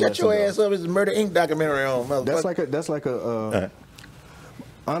a cooking lesson. Shut your ass up. It's a Murder, Inc. documentary on motherfucker. That's like a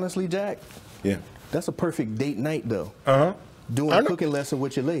honestly, Jack, that's a perfect date night, though. Doing a cooking lesson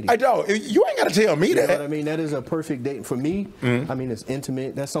with your lady. I don't. You ain't got to tell me that. You know what I mean? That is a perfect date. For me, I mean, it's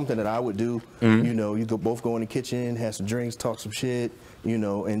intimate. That's something that I would do. You know, you both go in the kitchen, have some drinks, talk some shit, you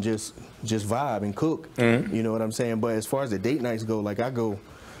know, and just vibe and cook. You know what I'm saying? But as far as the date nights go, like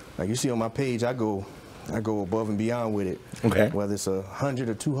like you see on my page, I go above and beyond with it. Okay. Whether it's 100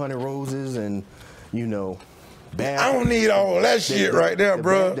 or 200 roses and, you know, bath. I don't need all that shit right there,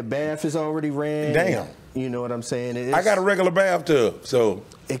 bro. The bath is already ran. Damn. You know what I'm saying? I got a regular bathtub, so.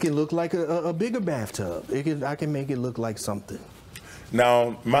 It can look like a bigger bathtub. I can make it look like something.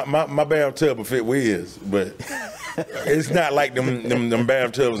 Now, my bathtub will fit Wiz, but it's not like them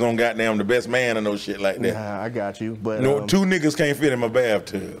bathtubs on goddamn The Best Man or no shit like that. Nah, I got you. But no, two niggas can't fit in my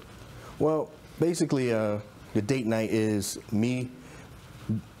bathtub. Well, basically, the date night is me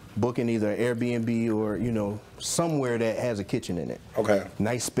booking either Airbnb or, you know, somewhere that has a kitchen in it. Okay.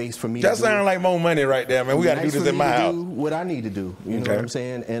 Nice space for me to do. That sounds like more money right there, man. We got to do this in my house. Do what I need to do. You know what I'm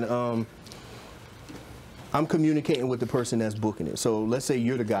saying? And I'm communicating with the person that's booking it. So let's say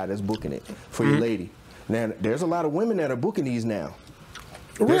you're the guy that's booking it for your lady. Now, there's a lot of women that are booking these now.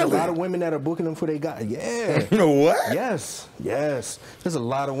 Really? There's a lot of women that are booking them for their guys. Yeah. You know what? Yes. There's a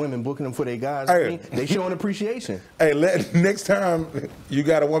lot of women booking them for their guys. Hey. I mean, they showing appreciation. Hey, next time you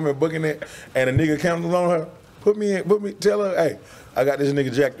got a woman booking it and a nigga cancels on her, tell her, hey, I got this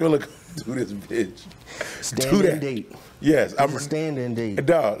nigga Jack Thriller do this bitch. Stand-in date. Yes. I'm a stand-in date.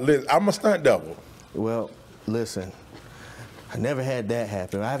 Dog, listen, I'm a stunt double. Well, listen, I never had that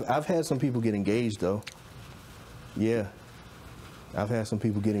happen. I've had some people get engaged, though. Yeah. I've had some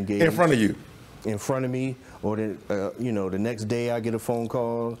people get engaged. In front of you? In front of me, or the next day I get a phone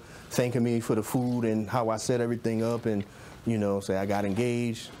call thanking me for the food and how I set everything up and, say I got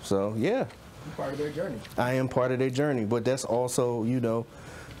engaged. So, yeah. You're part of their journey. I am part of their journey, but that's also,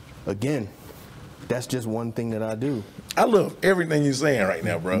 again, that's just one thing that I do. I love everything you're saying right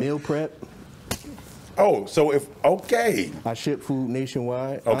now, bro. Meal prep. Oh, so okay. I ship food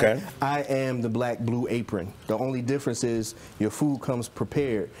nationwide. Okay. I am the Black Blue Apron. The only difference is your food comes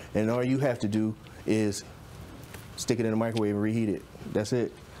prepared, and all you have to do is stick it in the microwave and reheat it. That's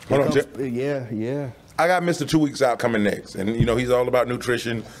it. Hold on, yeah. I got Mr. 2 Weeks Out coming next, and he's all about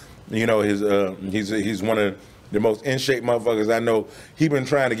nutrition. He's one of the most in shape motherfuckers I know. He been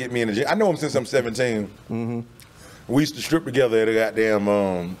trying to get me in the gym. I know him since I'm 17. Mm-hmm. We used to strip together at the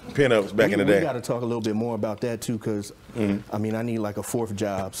goddamn pinups back in the day. We got to talk a little bit more about that too, because I need like a fourth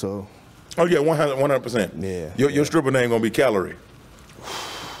job. So. Oh yeah, 100%. Yeah. Your stripper name gonna be Calorie.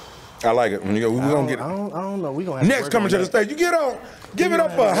 I like it. We gonna get. I don't know. We gonna have next to coming to the stage. You get on. Give it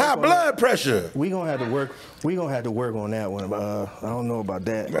up for high blood pressure. We gonna have to work. We gonna have to work on that one. I don't know about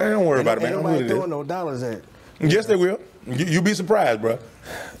that. Man, don't worry about it, man. Ain't nobody throwing no dollars at. Yes, they will. You be surprised, bro.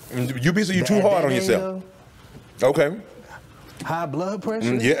 You too hard on yourself. Okay. High blood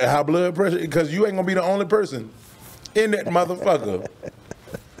pressure? Yeah, high blood pressure, because you ain't gonna be the only person in that motherfucker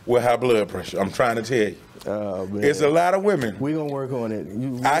with high blood pressure. I'm trying to tell you. Oh, man. It's a lot of women. We gonna work on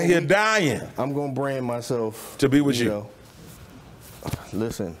it. I hear dying. I'm gonna brand myself to be with you.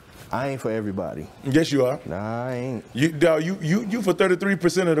 Listen, I ain't for everybody. Yes, you are. Nah, I ain't. You for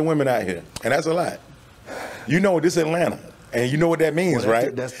 33% of the women out here, and that's a lot. You know this Atlanta. And you know what that means,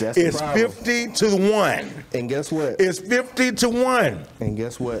 right? That's it's the problem. 50-1. And guess what? It's 50-1. And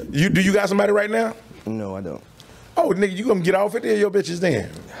guess what? Do you got somebody right now? No, I don't. Oh, nigga, you gonna get all 50 of your bitches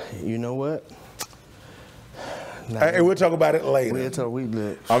then? You know what? Hey, we'll talk about it later. We'll talk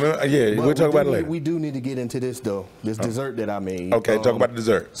about it later. We do need to get into this though. This dessert that I made. Okay, talk about the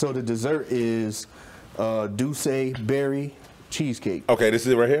dessert. So the dessert is Douce berry cheesecake. Okay, this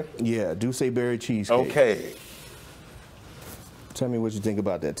is it right here? Yeah, Douce berry cheesecake. Okay. Tell me what you think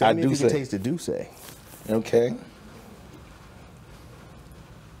about that. Tell me if you can taste the Douce. Okay.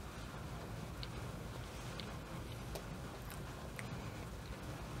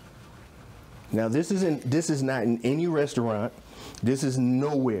 Now this is not in any restaurant. This is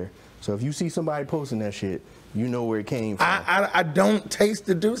nowhere. So if you see somebody posting that shit, you know where it came from. I don't taste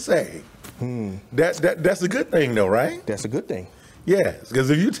the Douce. That's a good thing though, right? That's a good thing. Yes, because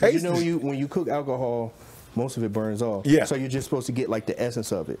if you taste when you cook alcohol, most of it burns off. Yeah. So you're just supposed to get like the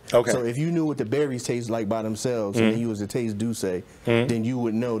essence of it. Okay. So if you knew what the berries taste like by themselves and then you was to taste Douce, then you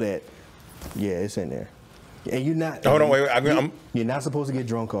would know that, yeah, it's in there. And you're not. Hold on, wait. You're not supposed to get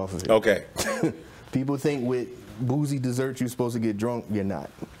drunk off of it. Okay. People think with boozy dessert you're supposed to get drunk. You're not.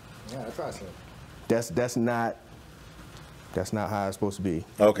 Yeah, I tried some. That's not how it's supposed to be.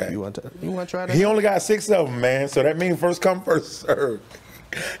 Okay. You want to try that? He only got 6 of them, man. So that means first come, first serve.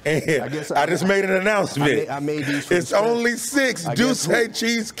 And I just made an announcement. I made these. It's only 6 Douce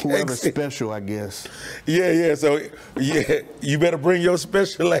cheesecakes. Whoever's special, I guess. Yeah. So you better bring your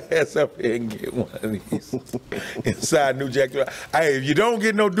special ass up here and get one of these inside New Jack. Hey, if you don't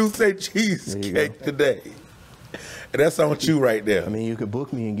get no Douce cheesecake today, that's on you right there. I mean, you could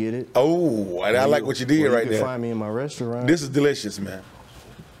book me and get it. Oh, I like what you did right there. You can find me in my restaurant. This is delicious, man.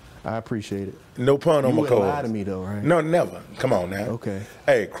 I appreciate it. No pun on my code. You wouldn't lie to me though, right? No, never. Come on now. Okay.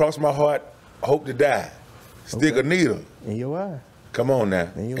 Hey, cross my heart, hope to die. Stick a needle in your eye. Come on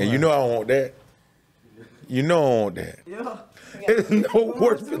now. And you know I don't want that. You know I don't want that. Yeah. There's no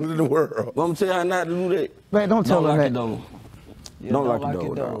worse feeling in the world. Well, I'm tell you how not to do that. Man, don't tell them that. Yeah, don't lock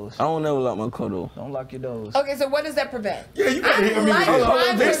your doors. I don't never lock my car door. Don't lock your doors. Okay, so what does that prevent? Yeah, you gotta hear me.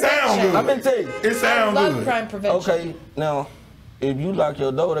 It sounds good. I've been telling you. It sounds good. I good. love crime prevention. Okay, now, if you lock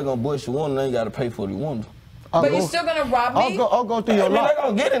your door, they're gonna bust your window, then you gotta pay for the window. But you're still gonna rob me? I'll go through your lock. They're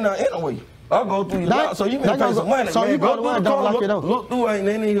gonna get in there anyway. I'll go through your lock, so you can pay some money. So you go to work, don't lock your door. Look through, ain't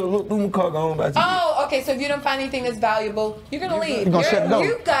then you look through my car, go on back to you. Oh, okay, so if you don't find anything that's valuable, you're gonna leave. You're gonna shut the door.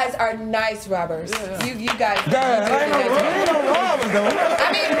 You guys are nice robbers. Yeah. You guys. I ain't no robbers though.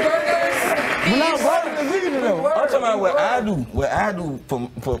 I mean, burgers. We're not robbing the video though. I'm talking talking about what I do for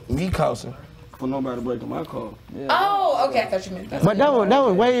me costing. For nobody breaking my car. Yeah. Oh, okay. I thought you meant that. But that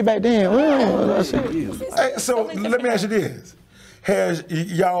was way back then. Hey, so let me ask you this. Has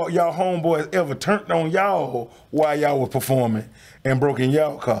y'all homeboys ever turned on y'all while y'all was performing and broken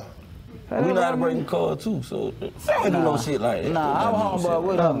y'all car? We know how to break the car too, so we don't do no shit like that. Nah, our homeboy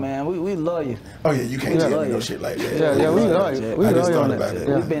with us, man. We love you. Oh yeah, you can't tell me no shit like that. Yeah, we love you. I just thought about it.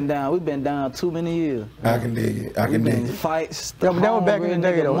 We've been down too many years. I can dig it. I can dig it. Fights. Yeah, but that was back in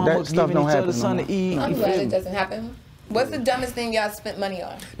the day though. That stuff don't happen. I'm glad it doesn't happen. What's the dumbest thing y'all spent money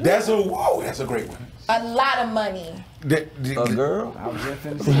on? That's a great one. A lot of money. A girl? I was just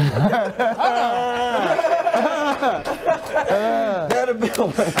finna That'll be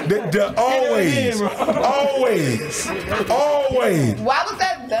always. Why was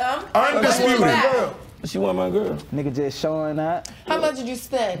that dumb? Undisputed. She wasn't my girl. Nigga just showing out. How much did you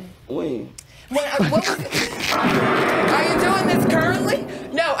spend? When? What was it? Are you doing this currently?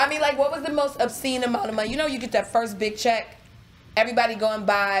 No, I mean, like, what was the most obscene amount of money? You know, you get that first big check, everybody go and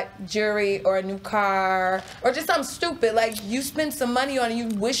buy jewelry or a new car or just something stupid. Like, you spend some money on it, you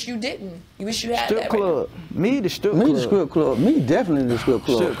wish you didn't. You wish you had strip that. Club. Right? Me, the strip club. Me, the strip club. Me, definitely the strip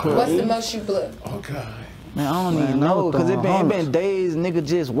club. What's the most you blew? Oh, God. Man, I don't even know, because it been days, nigga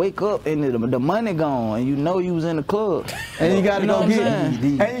just wake up and the money gone, and you know you was in the club. And you gotta go get, and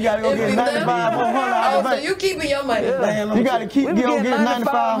you gotta go get 9,500 out the bank. So you keeping your money. Yeah. You gotta get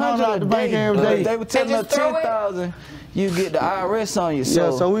 9,500 out the bank every day. They were telling us 10,000, you get the IRS on you.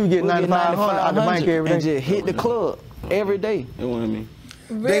 So, yeah, so we would get 9,500 out the bank every day. And just hit the club every day. You know what I mean?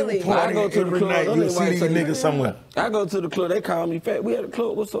 Really? I go to every the club. Night, you see these niggas somewhere. I go to the club, they call me fat. We at the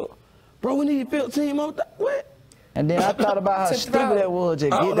club, what's up? Bro, we need 15 more. What? And then I thought about how stupid that was,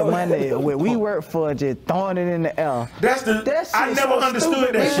 just get the money where we work for, just throwing it in the air. I never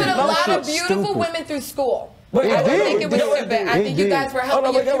understood that shit. We put a lot of beautiful women through school. But I don't think it was stupid. I think you guys were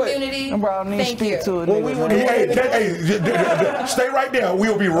helping your community. Thank you. Stay right there.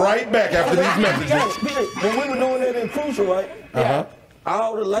 We'll be right back after these messages. When we were doing that in Crucial, right?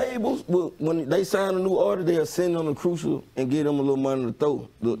 All the labels, when they sign a new order, they'll send them to Crucial and give them a little money to throw,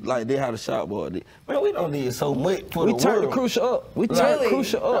 like they had a shop boy did. Man, we don't need so much for the world. We turned the Crucial up. We turned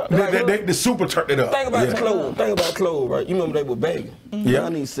Crucial up. The super turned it up. Think about clothes. Think about clothes, right? You remember they were begging. Yeah. I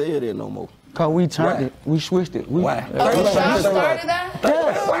need to say that no more. Cause we turned it, we switched it. Why? Y'all started that? Hey,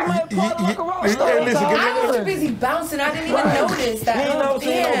 listen, I was too busy bouncing. I didn't even notice that. You ain't never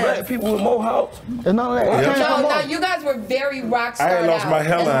seen no black people with mohawks. No, you guys were very rock star. I lost my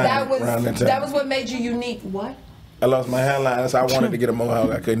hairline around that time. That was what made you unique. What? I lost my hairline, so I wanted to get a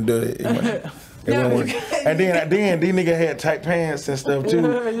mohawk. I couldn't do it. It wouldn't work. And then these niggas had tight pants and stuff too,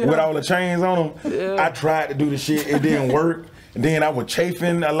 with all the chains on them. I tried to do the shit, it didn't work. And then I was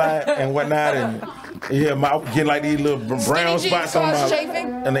chafing a lot and whatnot, and I was getting like these little brown spots on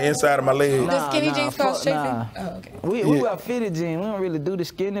the inside of my leg. The skinny jeans cause chafing? Oh, okay. We wear fitted jeans. We don't really do the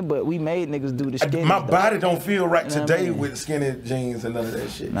skinny, but we made niggas do the skinny. My body don't feel right today with skinny jeans and none of that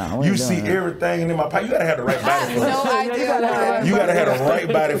shit. You see everything in my pocket. You gotta have the right body for that. You gotta have the right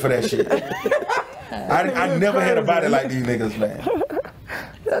body for that shit. I never had a body like these niggas, man.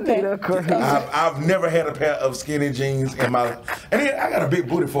 I've never had a pair of skinny jeans in my life. And then I got a big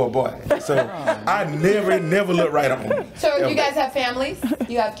booty for a boy. So I never look right on me. So you guys have families?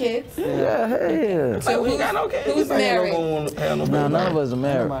 You have kids? Yeah. So who's married? No, none of us are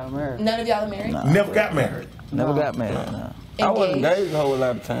married. None of y'all are married? Never got married. Never got married, no. I wasn't engaged a whole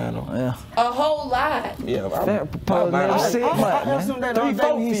lot of time though. Yeah. A whole lot? Yeah. I proposed never 6 months,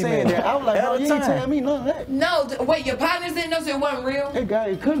 man. I was like, bro, you ain't tell me none of that. No, wait, your partners didn't know, so it wasn't real? That guy,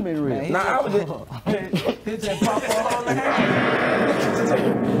 it couldn't be real. Nah, I was just pop a hole in it.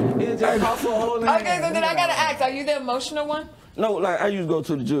 Okay, so then I gotta ask, are you the emotional one? No, like I used to go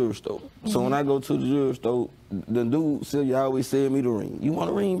to the jewelry store. So when I go to the jewelry store, the dude Celia always send me the ring. You want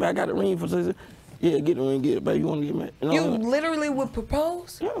a ring? But I got a ring for Celia. Yeah, get the ring, get it, baby. You want to get married? You literally would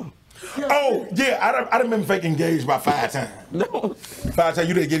propose? Yeah. Oh yeah, I done been fake engaged about 5 times. No. 5 times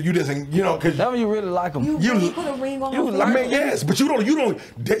you didn't, you know, cause that when you really like them. You really put a ring on her? I mean, yes, but you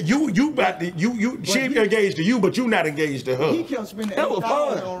she engaged to you, but you not engaged to her. He kept spending It was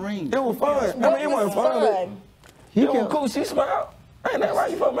fun. on rings. It was fun. I mean, it wasn't fun. It was cool. She smiled. Ain't that right?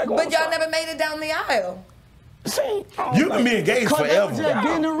 You supposed to make one. But y'all never made it down the aisle. See, you can be engaged forever. Just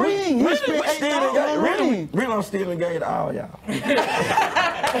getting the ring. He spent $8 Really, I'm still engaged to all y'all.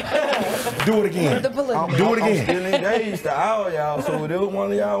 Do it again. Do it again. I'm still engaged to all y'all. So whatever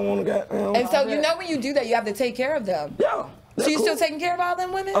one of y'all want to get. And so you know when you do that, you have to take care of them. Yeah. So you still taking care of all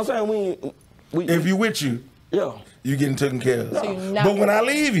them women? I'm saying we if you with you, yeah, you getting taken care of. So but when I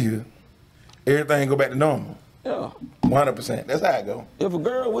leave you, everything go back to normal. Yeah. 100%. That's how it go. If a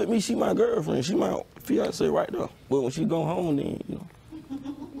girl with me, she my girlfriend. She my fiance right there. But when she go home, then, you know.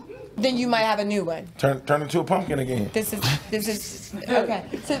 Then you might have a new one. Turn into a pumpkin again. This is okay.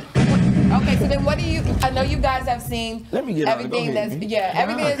 So then what do you? I know you guys have seen everything everything that's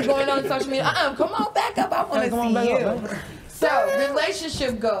going on social media. Come on back up. I want to see you. So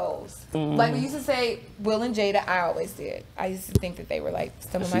relationship goals. Like we used to say, Will and Jada. I always did. I used to think that they were like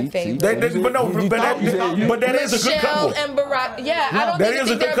some of my favorites. But that is a good couple. Michelle and Barack. Yeah, I don't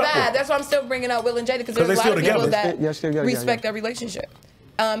think they're bad. That's why I'm still bringing up Will and Jada because there's a lot of people that respect their relationship.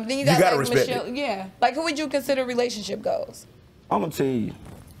 Then you got like Michelle. Yeah. Like who would you consider relationship goals? I'm gonna tell you,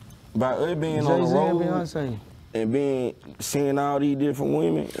 by us being on the road and seeing all these different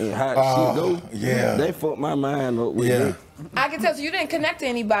women and how shit go, they fucked my mind up with that. I can tell. So you didn't connect to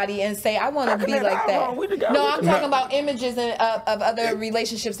anybody and say, I want to be like that. No, I'm talking about images of other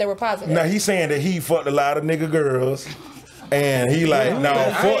relationships that were positive. Now he's saying that he fucked a lot of nigga girls. And he like, no,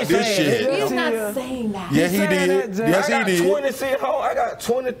 fuck this shit. He's not saying that. Yeah, he did. Yes, he did. 20 cent home. I got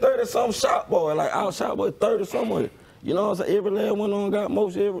 20, 30 some shop boy. Like I was shop boy 30 somewhere. You know what I'm saying? Every last one on got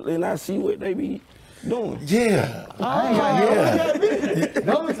most every, and I see what they be doing. Yeah. Come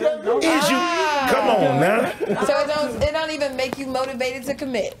on now. So it don't even make you motivated to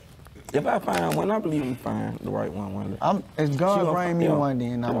commit. If I find one, I believe we find the right one one day. If God bring me one day,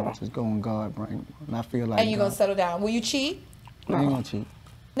 and I'm just going God bring me. And I feel like. And you gonna settle down? Will you cheat? I ain't gonna cheat.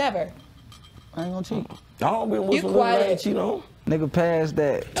 Never. I ain't gonna cheat. I don't been with some women I ain't cheat on. Nigga passed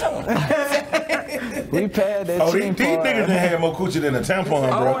that. We passed that. Oh, these niggas done had more coochie than a tampon, bro.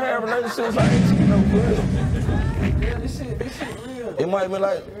 I don't have relationships. I ain't cheating no good. Yeah, this shit real. It might be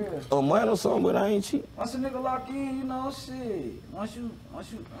like a month or something, but I ain't cheat. Once a nigga lock in, you know, shit. Once a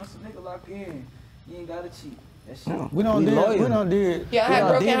nigga lock in, you ain't gotta cheat. That shit. We don't did. Y'all had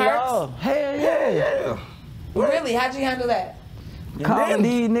broken hearts? Hell yeah. Really? How'd you handle that? Calling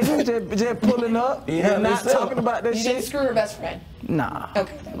these niggas just pulling up and not talking about that shit. You didn't screw her best friend? Nah.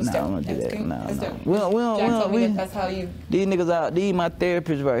 Okay, that was dope. I don't do that. Cool. Nah. We don't. That's how you. These niggas out. These my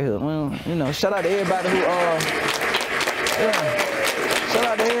therapists right here. Well, you know, shout out to everybody who shout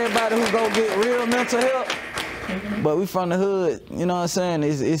out to everybody who go get real mental help. But we from the hood, you know what I'm saying?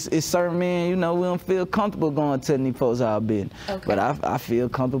 It's certain men, you know, we don't feel comfortable going telling these folks our business. Okay. But I feel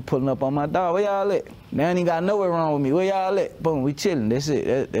comfortable pulling up on my dog. Where y'all at? They ain't got nowhere wrong with me. Where y'all at? Boom, we chilling. That's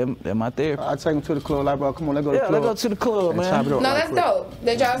it. That's my therapy. I take them to the club, like, bro, come on, let's go to the club. Yeah, let's go to the club, man. No, that's dope.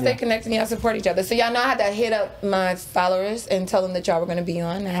 That y'all stay connected and y'all support each other. So y'all know I had to hit up my followers and tell them that y'all were going to be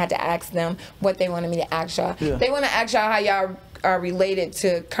on. I had to ask them what they wanted me to ask y'all. Yeah. They want to ask y'all how y'all are related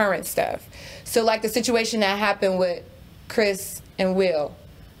to current stuff. So like the situation that happened with Chris and Will.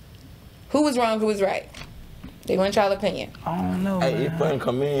 Who was wrong, who was right? They want y'all opinion. I don't know, Hey, if I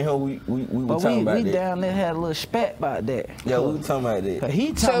come in here, we were talking about that. We down there had a little spat about that. Yeah, we were talking about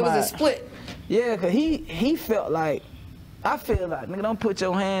that. So it was a split? Yeah, because he felt like, I feel like, nigga, don't put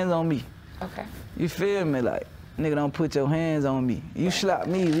your hands on me. Okay. You feel me? Like, nigga, don't put your hands on me. You slap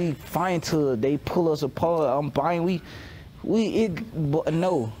me, we fight till they pull us apart. I'm buying,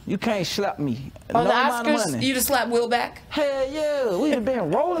 no, you can't slap me. On no the Oscars, you just slap Will back? Hell yeah, we'd have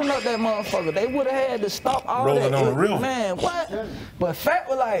been rolling up that motherfucker. They would have had to stop all rolling that. On the river. Man, what? But Fat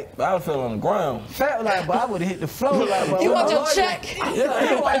was like, I fell on the ground. Fat was like, but I would have hit the floor like, bro. You want your check?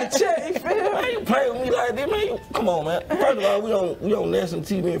 Yeah, you want the check, you feel? Man, you play with me like that, man. Come on, man. First of all, we on national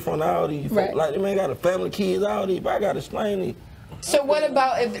TV in front of all these folks. Like, this man got a family, kids, all these, but I got to explain it. So what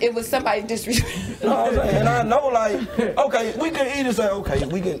about if it was somebody disrespectful? You know what I'm saying? And I know, like, okay, we can either say, okay,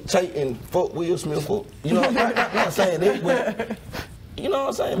 we can take and fuck Will Smith for, you know, I'm not saying that, but, you know what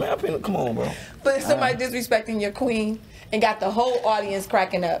I'm saying, man? Come on, bro. But if somebody disrespecting your queen and got the whole audience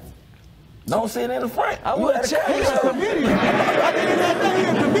cracking up. Don't sit in the front. I would have checked. He's a comedian. I didn't know he's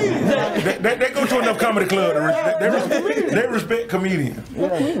a comedian. They go to enough comedy club. They respect comedians.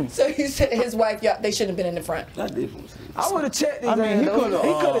 Yeah. So you said his wife, they shouldn't have been in the front. I would have checked his I mean, he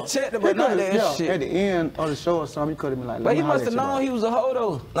could have checked it, but not that shit. At the end of the show or something, he could have been like, but he must have known he was a hoe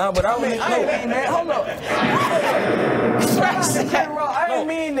though. Nah, but I ain't man, hold up. I ain't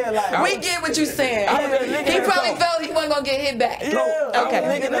mean that like. We get what you saying. He probably felt he wasn't gonna get hit back. Yeah.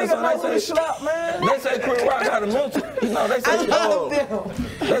 Okay. Nigga, slap, man. They say Chris Rock got a mental. You know, they say Chris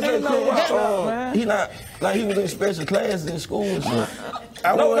Rock, he not, like he was in special classes in school and shit.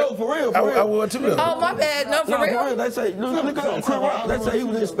 No, for real. I would too. Oh, my bad. No, for real. They say, look at Chris Rock. They say he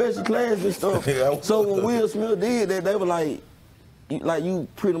was in special classes and stuff. So when Will Smith did that, they were like, you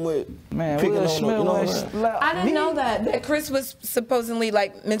pretty much Man, picking Will on Smith you know went what I'm saying? slap I didn't me. know that Chris was supposedly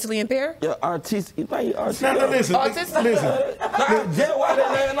like mentally impaired. Yeah, artistic. Like artistic. Now, listen, Autistic? listen. I just watched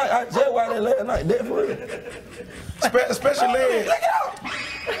that last night. I just watched that last night. That for real. Especially legs. Look it up.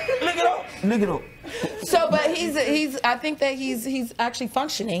 Look it up. Look it up. So, but he's. I think that he's actually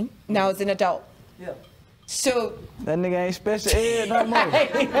functioning now as an adult. Yeah. So That nigga ain't special ed no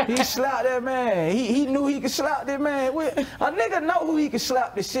more. He slapped that man. He knew he could slap that man. A nigga know who he can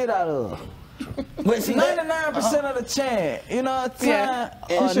slap the shit out of. But see, 99% of the chance, you know what I'm saying? Yeah.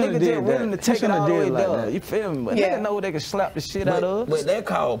 A He should've nigga just did willing to that. take He it all the way should've did like down. that. You feel me? But Yeah. nigga know they can slap the shit out of. But that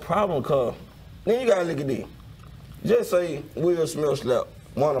called problem, cause then you gotta look at this. Just say Will Smith slapped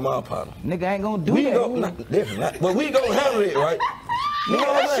one of my partners. Nigga ain't gonna do We that. go, definitely not, but we gonna handle it, right? You know Nigga, what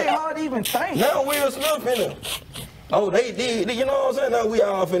I'm that shit saying? hard to even think. Now Will Smith finna. Oh, they did. You know what I'm saying? Now we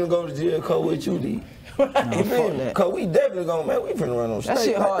all finna go to jail, cause what you did. You feel fuck me? that. Cause we definitely gonna, man, we finna run on stage. That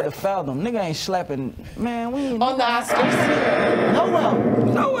shit like hard to that. fathom. Nigga ain't slapping. Man, we ain't. on the Oscars,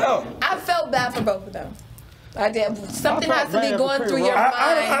 No, well. I felt bad for both of them. I did. Something I has to felt be bad going for through Chris your Rock.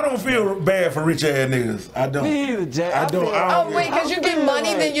 mind. I don't feel bad for rich ass niggas. I don't. Me either, Jack. I don't. Oh wait, because you I get feel money,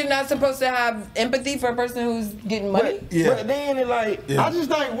 like- then you're not supposed to have empathy for a person who's getting money. But, Yeah. but then it like, Yeah. I just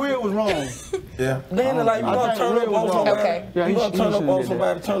think Will was wrong. Yeah. then it like, you I gonna think turn up Will on was wrong. somebody. Okay. Yeah, You he gonna turn shouldn't up on did that.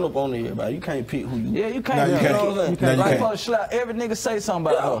 somebody, turn up on everybody. You can't pick who you. Yeah, you No, can't. you do can't. that. You know what I'm No, saying? you Like, can't. supposed to slap every nigga say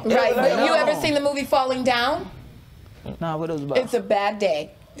something about her. Right, but you No. ever seen the movie Falling Down? Nah, what it was about? It's a bad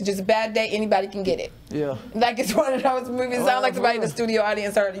day. It's just a bad day. Anybody can get it. Yeah. Like it's one of those movies. It sounds like somebody in the studio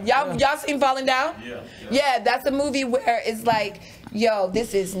audience heard it. Y'all seen Falling Down? Yeah, that's a movie where it's like, yo,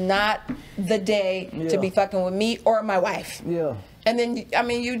 this is not the day to be fucking with me or my wife. Yeah. And then I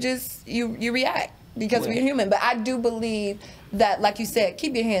mean, you react because we're human. But I do believe that, like you said,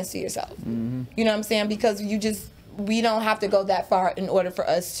 keep your hands to yourself. Mm-hmm. You know what I'm saying? Because we don't have to go that far in order for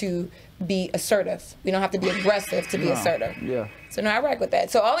us to be assertive. We don't have to be aggressive to be assertive. Yeah. So no, I rock with that.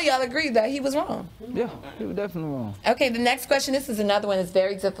 So all of y'all agree that he was wrong. Yeah, he was definitely wrong. Okay, the next question. This is another one that's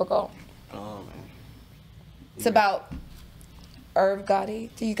very difficult. It's about Irv Gotti.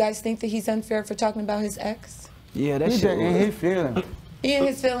 Do you guys think that he's unfair for talking about his ex? Yeah, that He shit just in was. his feeling. He in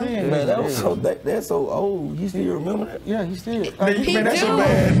his feelings? Man, that was that's so old. You still remember that? Yeah, he still. He Man, that's do. a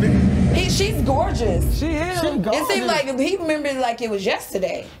bad nigga. She's gorgeous. She is. It seemed like he remembered like it was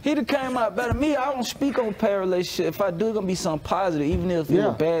yesterday. He'd have came out better. Me, I don't speak on past relationship. If I do, it's gonna be something positive, even if it's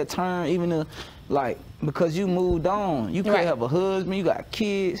a bad turn, even if, like, because you moved on. You could Right. have a husband, you got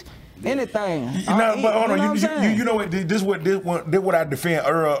kids, anything. You know, but hold know on, what I'm saying? you know what? This what I defend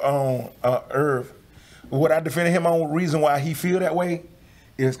Irv. What I defended him on. Reason why he feel that way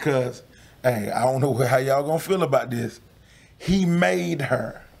is because, hey, I don't know how y'all gonna feel about this. He made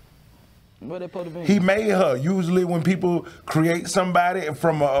her. What they supposed to be? He made her. Usually, when people create somebody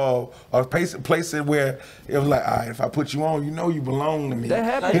from a place where it was like, all right, if I put you on, you know you belong to me. That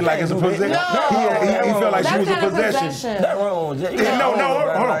happened. He like it's a possession. No. He felt like she That's was a not a possession. possession. That wrong. You No, can't no, hold hold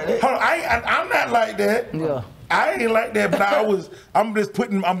on. like that. Hold on. I'm not like that. Yeah. I ain't like that, but I'm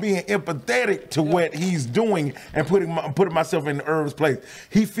being empathetic to what he's doing and putting myself in Irv's place.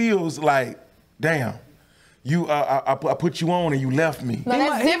 He feels like, damn, I put you on and you left me. No,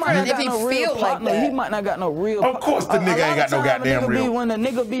 that's different if he feel like that. He might not got no real. Of course the nigga ain't got no goddamn real. When the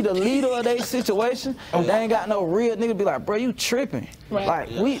nigga be the leader of their situation, they ain't got no real nigga. Be like, bro, you tripping? Right. Like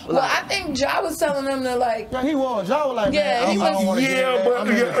we. Well, I think Ja was telling them to like. Yeah, he was. Y'all was like, Yeah, man, he I don't was- wanna Yeah, get but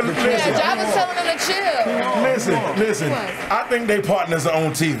that. Yeah, Ja was telling them to chill. Listen. I think they partners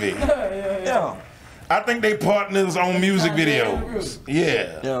on TV. Yeah. I think they partners on music videos.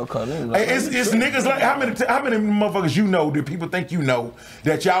 Yeah. Yeah, cause Hey, it's niggas like how many motherfuckers you know that people think you know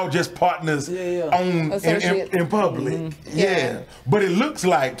that y'all just partners on Associate. in public. Yeah. But it looks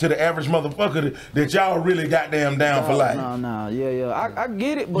like to the average motherfucker that y'all really goddamn down for life. No, yeah. I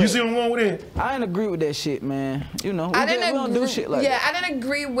get it, but You see what I'm going with it? I ain't agree with that shit, man. You know, we I didn't don't do shit like that. I didn't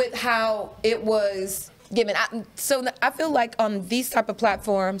agree with how it was given. So I feel like on these type of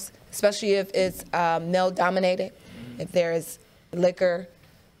platforms, especially if it's male dominated, if there is liquor,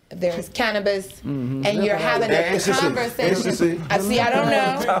 if there is cannabis, and you're having a Ecstasy. conversation. I don't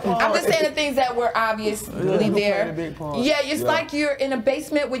know. I'm just saying the things that were obviously there. Yeah, it's like you're in a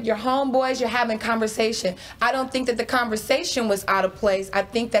basement with your homeboys, you're having conversation. I don't think that the conversation was out of place. I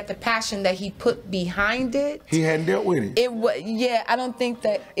think that the passion that he put behind it, He hadn't dealt with it. it was, yeah, I don't think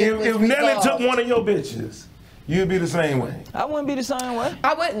that it was If Nelly resolved. took one of your bitches, you'd be the same way. I wouldn't be the same way.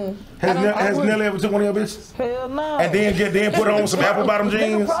 I wouldn't. Has I wouldn't. Nelly ever took one of your bitches? Hell no. And then put on some apple bottom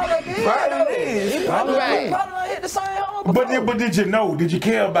jeans? Probably did. He probably Right. not hit the same home. But did you know? Did you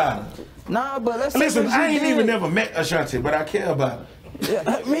care about her? Nah, but let's Listen, say I ain't even never met Ashanti, but I care about her.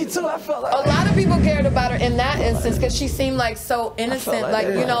 Yeah, me too. I felt like a lot of people cared about her in that instance because she seemed like so innocent. Like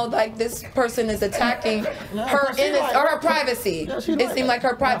you know, like this person is attacking her innocence or her privacy. It seemed like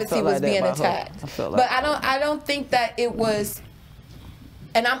her privacy was being attacked. But I don't think that it was.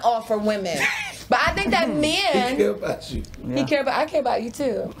 And I'm all for women, but I think that men. He care about you. He care about. I care about you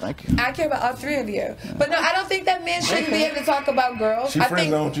too. Thank you. I care about all three of you. But no, I don't think that men shouldn't be able to talk about girls. She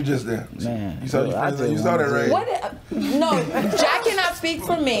friends on you just there. Man, you saw that, right? What? No, Jack cannot speak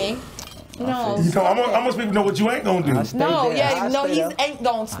for me. No. You know, I'm gonna speak. Know what you ain't gonna do. No, yeah, no, he ain't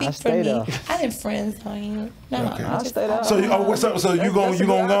gonna speak for me. I didn't friends on you. No, okay. I'll stay there. So, what's up? So you gonna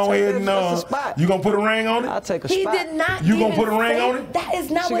go ahead and you gonna put a ring on it? I'll take a spot. He did not. You gonna put a ring on it? That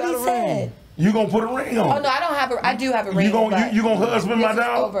is not what he said. You gonna put a ring on it? Oh no, I don't have a. I do have a ring. You gonna husband my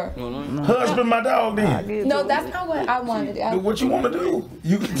dog? Husband my dog then? No, that's not what I wanted. What you want to do?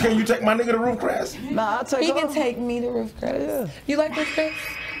 Can you take my nigga to Roof Crest? Nah, I'll take. He can take me to Roof Crest. Yeah. You like Roof Crest?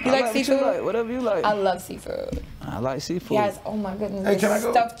 You like seafood? You like, whatever you like. I love seafood. I like seafood. Yes. Oh my goodness. Hey, can I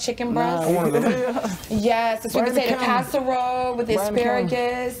go? Stuffed chicken breast. I want to go. Yes, the sweet potato casserole with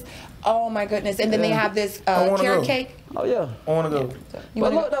asparagus. Oh my goodness. And then they have this carrot cake. Oh yeah. I want to go.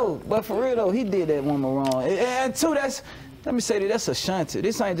 But look though, but for real though, he did that woman wrong. And two, let me say that's Ashanti.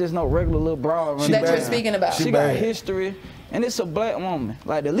 This ain't just no regular little broad running that you're speaking about. She got history. And it's a black woman.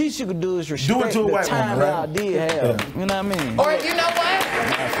 Like, the least you could do is respect the time woman, y'all did have. You know what I mean? Or, you know what?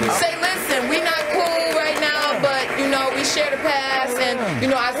 Say, listen, we not cool right now, but, you know, we share the past, and, you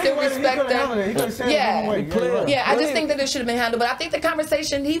know, I still respect them. Yeah, I just think that it should have been handled. But I think the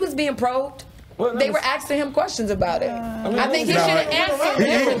conversation, he was being probed. They were asking him questions about it. I think he should have answered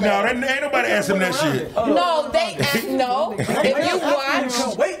differently. No, ain't nobody asking that shit. No, no. If you watch,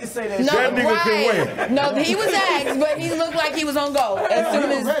 Couldn't wait to say that. no, That nigga right. couldn't wait. No, he was asked, but he looked like he was on go as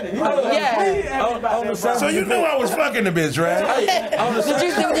soon as. Yeah. So you knew I was fucking the bitch, right?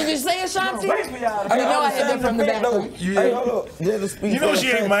 Did you say Ashanti? You know I hit them from the back. Hey, hold up. You know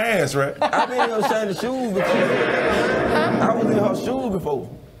she ate my ass, right? I've been in Ashanti's shoes before. I was in her shoes before.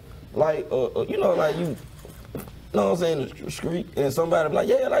 Like, you know, like you know what I'm saying, the street, and somebody be like,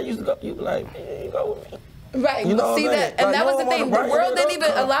 yeah, I used to go. You be like, man, you go with me. Right. You know See that, and like, that was the thing. The world didn't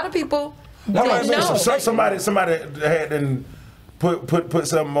even. A lot of people didn't know. Somebody had then put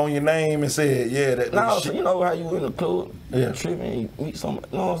something on your name and said, yeah, that. No, shit. so you know how you in the club, tripping, you meet somebody.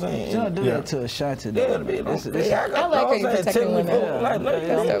 You know what I'm saying? Y'all do that to Ashanti. Yeah, I like how you protecting women.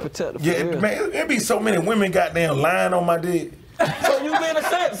 Yeah, man, there be so many women goddamn lying on my dick. So you been a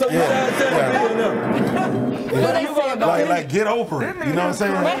set, so you gotta tell What they say about like get over it. You know what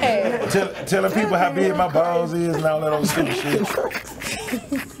I'm saying? Telling people how big my balls is and all that old stupid shit.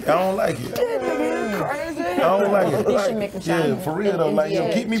 I don't like it. I don't like it. You should make a Yeah, for real though. Like,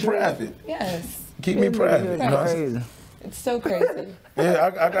 yo, keep me private. Yes. Keep me private. You know what I'm saying? It's so crazy.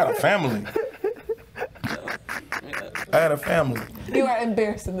 Yeah, I got a family. I had a family. You are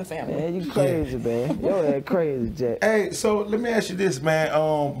embarrassing the family. Man, you crazy, man. Yo, that crazy, Jack. Hey, so let me ask you this, man.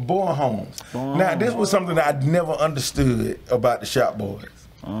 Born homes. Now, this was something that I never understood about the Shop Boys.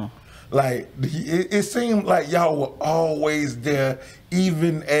 Like, it seemed like y'all were always there,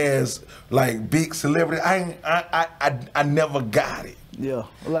 even as like big celebrity. I never got it. Yeah.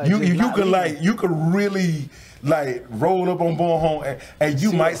 Like, you could really like roll up on Born Home and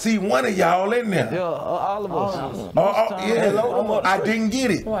you might see one of y'all in there. Yeah, all of us. I didn't get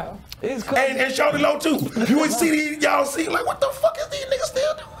it. Wow. It's crazy. And Shorty Low too. You would see y'all see like, what the fuck is these niggas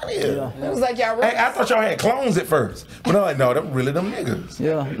still doing here? Yeah. It was like y'all. Hey, I thought y'all had clones at first, but I'm like, no, them really them niggas.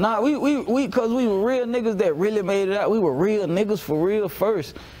 Yeah, nah, we cause we were real niggas that really made it out. We were real niggas for real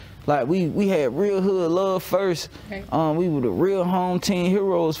first. Like we had real hood love first. Okay. We were the real home team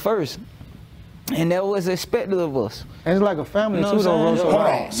heroes first. And that was expected of us. And it's like a family You know too, what I'm though. saying? Hold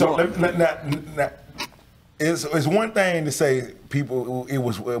on. So it's one thing to say people it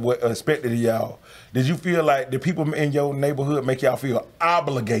was expected of y'all. Did you feel like the people in your neighborhood make y'all feel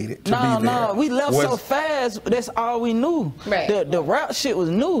obligated to be there? No, we left so fast. That's all we knew. Right. The rap shit was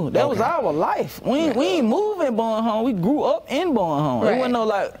new. That was our life. We ain't moved in Born Home. We grew up in Born Home. Right. It wasn't no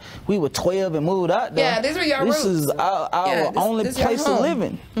like we were 12 and moved out there. Yeah, these were your This roots. is our only this place your of home.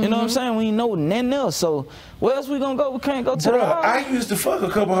 living. You know what I'm saying? We ain't know nothing else. So where else we gonna go? We can't go to the house. I used to fuck a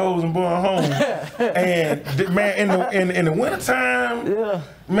couple hoes in Born Home, and man, in the wintertime,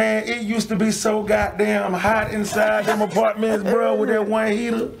 man, it used to be so goddamn hot inside them apartments, bro, with that one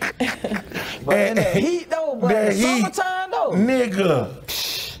heater. But in the heat though, but in the summertime though,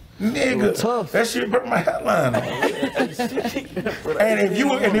 nigga. Nigga, tough. that shit broke my hairline off. and if you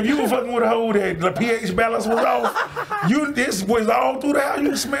were fucking with a hoe that the pH balance was off, this was all through the house.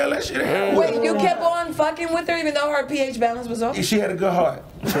 You smell that shit. Wait, you kept on fucking with her even though her pH balance was off? She had a good heart.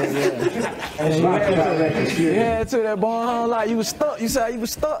 Yeah, to that boy home like you was stuck. You said you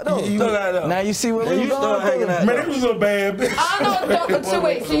was stuck though. Now you see what we going through. Man, it was a bad bitch. I don't know. So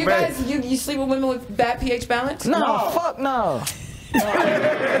wait, so you guys, you sleep with women with bad pH balance? No, fuck no.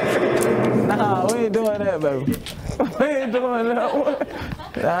 Nah, we ain't doing that, baby. We ain't doing that.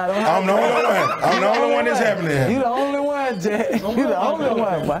 I'm the only one. I'm the only one that's happening. You the only one, Jack. You the only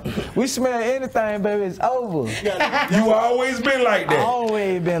one, boy. We smell anything, baby, it's over. You always been like that.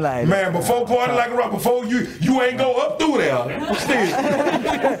 Always been like that. Man, before Party Like a Rock, before you ain't go up through there.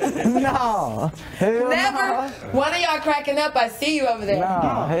 No. Hell Never. no. One of y'all cracking up, I see you over there.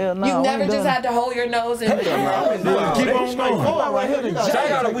 No, hell no. You never just had to hold your nose and Keep on going. I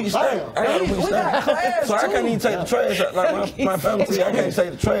got a weak stomach. So I can't even take the trash out. Like my family, I can't take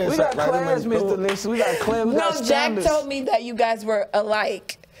the trash out. We got class, Mr. Listen. We got class. We got Jack told me that you guys were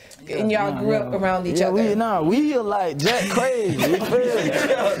alike. And y'all grew up around each other. We like Jack crazy. You feel me?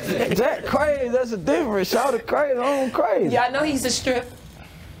 Jack crazy, that's a difference. Shout it crazy, I'm crazy. Yeah, I know he's a strip.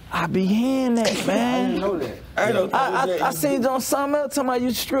 I be hearing that, man. I didn't know that. I seen on something else talking about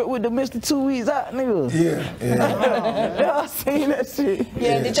you strip with the Mr. 2 Weeks out, nigga. Yeah. Yeah, I seen that shit.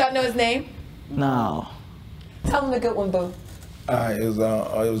 Yeah, did y'all know his name? No. Tell him the good one, boo. It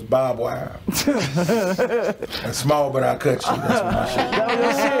was barbed wire. It's small, but I cut you. That's my shit.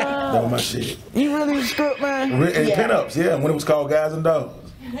 That was my shit. You really strip, man? And pinups, yeah. When it was called Guys and Dogs.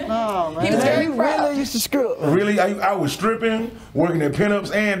 No, man. He was very you proud. really used to strip. Really, I was stripping, working at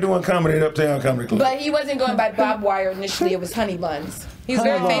pinups, and doing comedy at Uptown Comedy Club. But he wasn't going by Bob Wire initially. It was Honey Buns. He was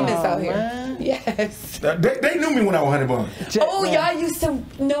very famous out here. Man. Yes. They knew me when I was Honey Bun. Oh, y'all used to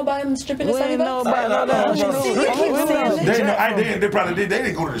know about him stripping as Honey Buns? They probably did. They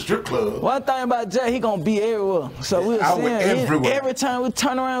didn't go to the strip club. One thing about Jack, he gonna be everywhere. So we'll see him everywhere. Every time we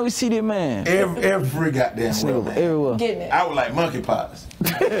turn around, we see this man. Every goddamn way, man. Everywhere. Getting it. I was like monkeypox.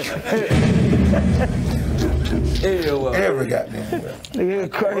 Every goddamn way.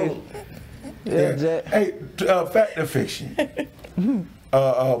 Nigga, crazy. Yeah, Jack. Hey, fact or fiction?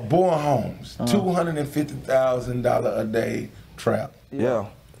 Born homes, $250,000 a day trap. Yeah,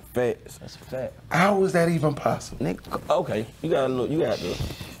 facts. That's a fact. How was that even possible? Okay, you gotta look. You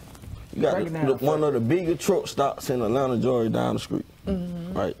got one of the biggest truck stops in Atlanta, Georgia, down the street.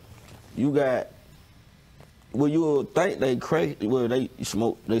 Right. You got. Well, you would think they crazy. Well, they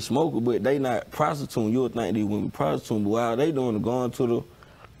smoke it, but they not prostituting. You would think they women prostituting, but while they doing it, going to the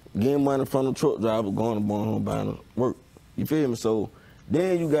getting money from the truck driver, going to Born Home, buying the work. You feel me? So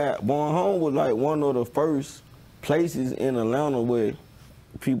then you got Born Home was like one of the first places in Atlanta where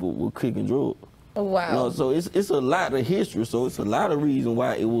people were kicking drugs. Oh, wow. You know, so it's a lot of history. So it's a lot of reason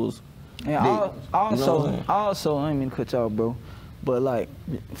why it was. And also, you know I ain't mean to cut y'all, bro, but like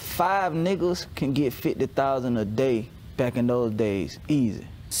 5 niggas can get 50,000 a day back in those days, easy.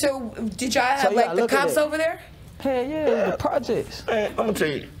 So did y'all have like the cops over there? Hell yeah, the projects. Man, I'm gonna tell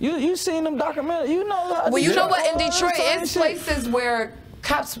you. You seen them documentaries? You know. Well, you know what? In Detroit, it's places where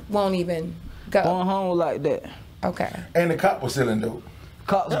cops won't even go. Going home like that. Okay. And the cop was selling dope.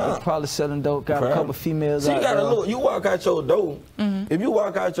 Cops was probably selling dope. Got a couple females out you gotta there. look. You walk out your door. If you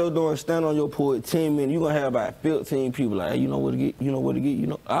walk out your door and stand on your porch 10 minutes, you gonna have about 15 people like, hey, you know what to get. You know what to get. You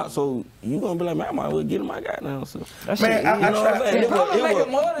know. So you gonna be like, man, I might as well get in my goddamn stuff. Man, I tried. They probably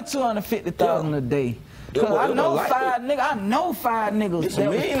making more than 250,000 a day. Cause I know 5 niggas. I know 5 niggas that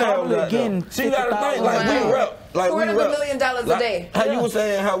was probably getting 50,000. See, you gotta think like we rap. Like we $250 rap. million a day. How you was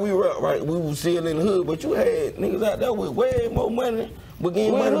saying how we rap, right? We was seeing in the hood, but you had niggas out there with way more money. But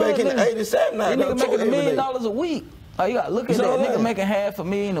getting money back in the 87 now. These niggas making $1 million a week. Oh, you gotta look at that. Nigga making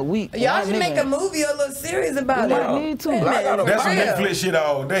 $500,000 a week. Y'all should make a movie or a little series about it. We need to. That's some Netflix shit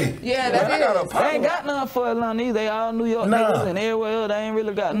all day. Yeah, that is. They ain't got none for Atlanta either. They all New York niggas and everywhere else. They ain't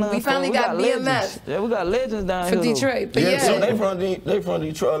really got none. We finally got BMF. Legends. Yeah, we got legends down For here. Detroit. But Yeah, So yeah. they from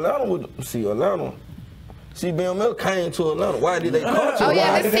Detroit. Atlanta. See, BML came to Atlanta. Why did they come to Oh Atlanta?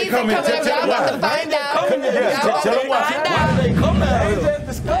 yeah, Why the did they season come in? coming up. Y'all about to find out. Y'all about to find Why out. did they come down here?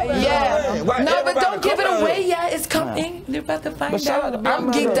 Yeah. Why No, but everybody don't give it come down away here? yet. It's coming. They're about to find shout out. out to I'm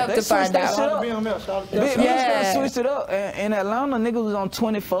BMF, geeked up they to find switched that shit out. up. Big Yeah. switched it up. In Atlanta, niggas was on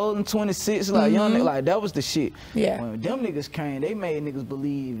 24 and 26, like young niggas, like that was the shit. Yeah. When them niggas came, they made niggas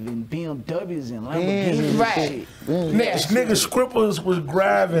believe in BMWs and Lamborghinis. Right. Nigga Scrippers was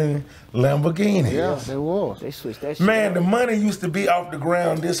driving Lamborghini. Yeah, they was. They switched that shit Man, up. the money used to be off the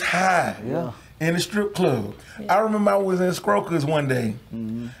ground this high. Yeah. in the strip club. I remember I was in Scrokers one day,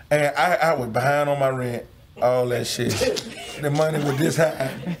 and I was behind on my rent, all that shit. The money was this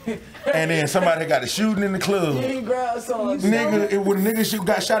high. And then somebody got a shooting in the club. Nigga, when a nigga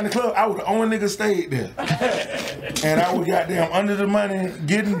got shot in the club, I was the only nigga stayed there. And I was goddamn under the money,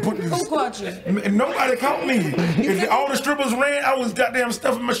 Who caught you? Nobody caught me. If all the strippers ran, I was goddamn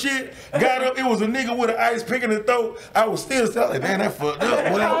stuffing my shit. Got up, it was a nigga with an ice pick in the throat. I was still like, man, that fucked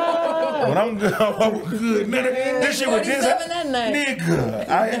up. But I'm good. I was good. This shit was just nigga.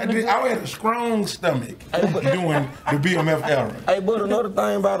 I had a strong stomach doing the BMF era. Hey, but another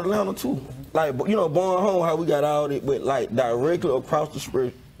thing about Atlanta too, like you know, Born Home, how we got all it, but like directly across the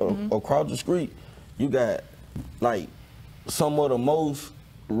street, you got like some of the most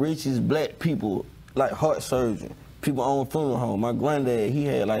richest black people, like heart surgeon, people own funeral home. My granddad, he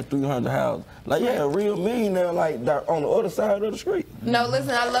had like 300 houses. Like, yeah, a real millionaire, like on the other side of the street. No, listen,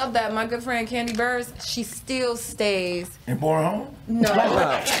 I love that. My good friend Candy Burrs, she still stays in Born Home. No.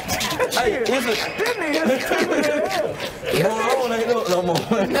 Hey, Born Home ain't up no more.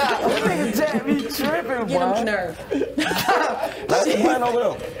 Nigga Jack be tripping, Get boy. him nerve. Like, one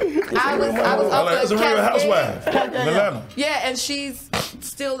over there. I was up That's a real housewife in Atlanta. Yeah, and she's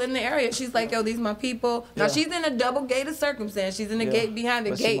still in the area. She's like, yo, these my people. Now she's in a double gated circumstance. She's in the gate behind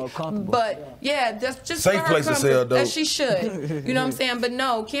the gate. But yeah, that's just safe place to sell dope. As she should. You know what I'm saying? But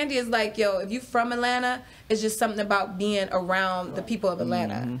no, Candy is like, yo, if you from Atlanta, it's just something about being around the people of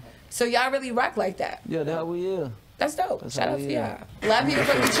Atlanta. So y'all really rock like that. Yeah, that's how we is. That's dope. Shout out to y'all. A lot of people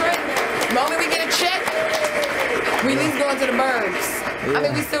from Detroit, the moment we get a check, we at least going to the burbs. I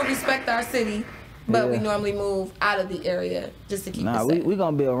mean, we still respect our city, but we normally move out of the area just to keep it safe. we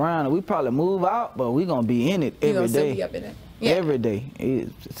gonna be around it. We probably move out, but we gonna be in it every day. Still be up in it. Yeah. Every day.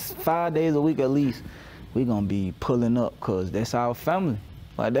 It's 5 days a week at least. We gonna be pulling up because that's our family.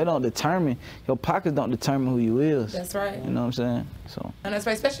 Like, they don't determine, your pockets don't determine who you is. That's right. You know what I'm saying? So. And that's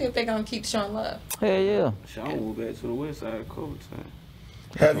right, especially if they're gonna keep showing love. Hell yeah. Sean moved back to the west side of COVID time.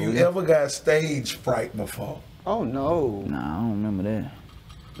 Have you ever got stage fright before? Oh, no. Nah, I don't remember that.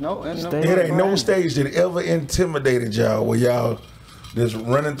 No, and It ain't no stage that ever intimidated y'all where y'all just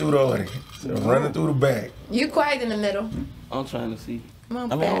running through the audience, running through the back. You quiet in the middle. I'm trying to see. I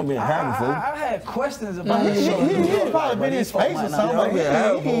mean, I don't been high before. I had questions about this show. He probably been in space or something. I've been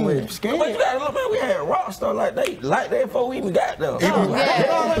high before. He But scared. you gotta look, man, we had rock stars like that before we even got there.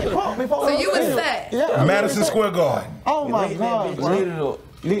 So you was set. Yeah. Madison Square Garden. Oh, my God, bro. Lit it up.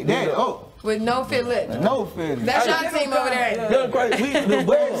 Lit that up. With no fit lip. No feeling. That's your team over there. That was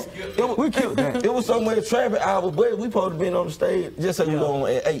great. We killed that. It was so much traffic. Our boy, we supposed to be on the stage just so you go on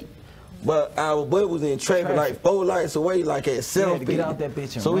at 8. But our boy was in traffic like 4 lights away, like at 7. Get out that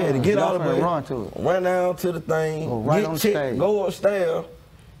bitch and so we had to get out of and it, run to it. run down to the thing, Go right get on checked, stage. go upstairs,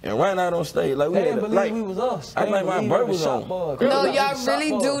 and run out on stage. Like we They had didn't to, believe like we was us. I think my bird was on. No, y'all really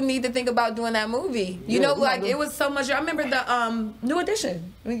do need to think about doing that movie. You know, like it was so much. I remember the New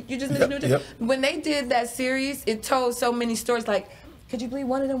Edition. You just mentioned New Edition. When they did that series, it told so many stories. Like, could you believe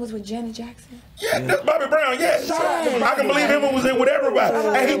one of them was with Janet Jackson? Yeah, that's Bobby Brown, yes. I can believe him was in with everybody.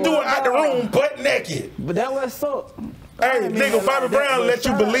 And he threw it out the room butt naked. But that was up. Hey, nigga, Bobby Brown let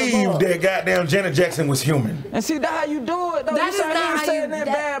you believe that goddamn Janet Jackson was human. And see, that's how you do it, though. That You is saying not how saying you- that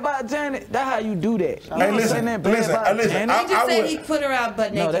bad about Janet. That's how you do that. You Hey, ain't listen, saying that bad listen, about listen, Janet. He just said would- he put her out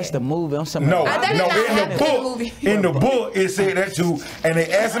butt naked. No, that's the movie. I'm saying No, that did no, not in happen in the the book, movie. in the book, it said that too. And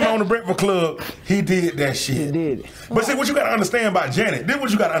they asked him on the Breakfast Club, he did that shit. He did it. But see, what you gotta understand about Janet, this is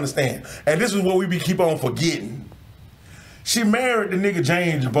what you gotta understand. And this is what we keep on forgetting. She married the nigga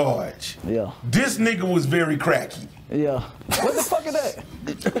James Barge. Yeah. This nigga was very cracky. Yeah. What the fuck is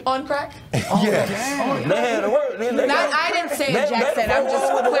that? On crack? Yeah. They had to work. I didn't say it, Jackson. I'm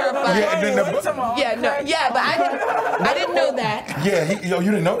just clarifying. Yeah, and then the, But I didn't know that. yeah,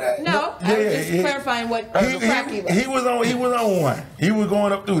 you didn't know that? No, Yeah, I'm just clarifying what cracky was. He was on one. He was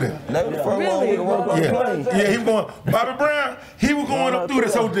going up through there. That was the first one with the work on the plane. Yeah, he was going. Bobby Brown, he was going up through there.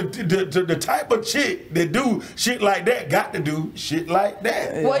 So the type of chick that do shit like that got to do shit like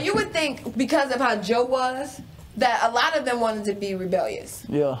that. Well, you would think because of how Joe was, that a lot of them wanted to be rebellious.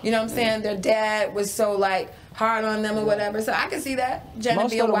 Yeah. You know what I'm saying? Their dad was so like hard on them or whatever. So I can see that. Janet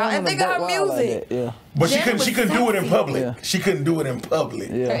Most being of the wild. women And think are of her wild like music. that, yeah. But Janet she couldn't was do it in sexy. public. Yeah. She couldn't do it in public.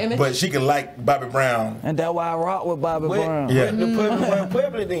 Yeah. Her image. But she could like Bobby Brown. And that's why I rock with Bobby Brown. Yeah. The public wasn't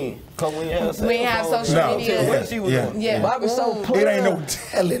public then. Because we ain't have We ain't have social No. media. What she was Yeah. doing. Yeah. Bobby's so It player. ain't no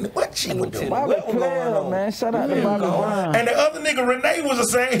telling what she would do. Bobby What was going player, on? man. Shout out to Bobby Brown. And the other nigga Renee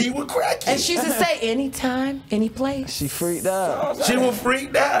was saying he was cracky. And she used to say anytime, any place. She freaked out. She was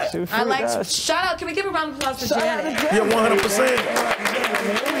freaked out. She was I freaked like out. shout out. Can we give a round of applause for Shout out to Janet? Janet. Yeah,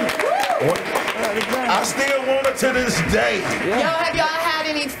 100%. I still want her to this day. Yo, have y'all had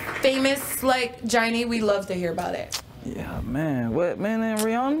any famous, like, Johnny? We love to hear about it. Yeah, man. What, man, and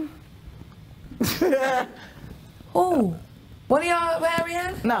Rihanna? Ooh. What do y'all have,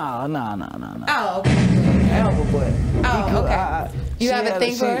 Rihanna? No. Oh, okay. Ever, but. Oh, okay. You have a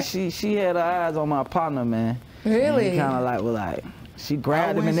thing for her? She had her eyes on my partner, man. Really? Kind of like, well, like, she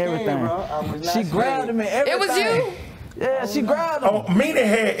grabbed him and everything. She grabbed him and everything. It was you? Yeah, she grabbed him. Oh, Meanie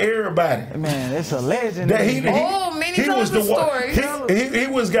had everybody. Man, it's a legend. Meanie tells the story. He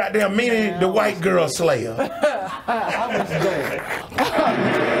was goddamn Meanie, the white girl slayer. You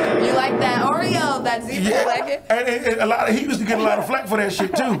like that Oreo? That's easy. Yeah. Like it? And he used to get a lot of flack for that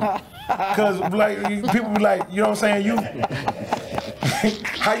shit too. Cause like people be like, you know what I'm saying?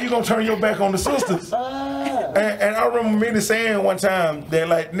 How you gonna turn your back on the sisters? And I remember Meanie saying one time that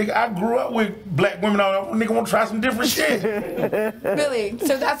like, nigga, I grew up with black women. Nigga want to try some different shit. Really?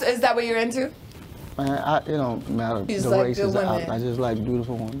 So is that what you're into? Man, it don't matter You just the like races. good women. I just like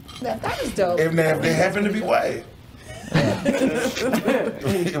beautiful women. That is dope. If they happen to be white.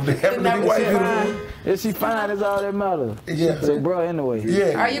 If they happen to be white, if she fine, it's all that matters. Yeah. So, bro, anyway.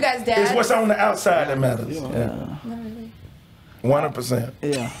 Yeah. Are you guys dads? It's what's on the outside that matters. Yeah. 100%.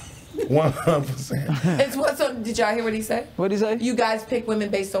 Yeah. 100%. It's what's on. Did y'all hear what he said? What'd he say? You guys pick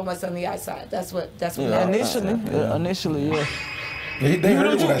women based on what's on the outside. That's what. Initially, yeah. They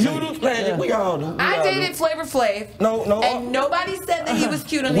heard what I said. Man, we all do. I dated Flavor Flav. No. And nobody said that he was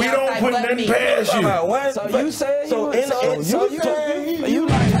cute on the We don't outside put but nothing me. past you. So you said you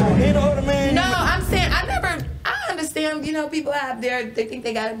like other man. No, I'm saying I understand, you know, people have they think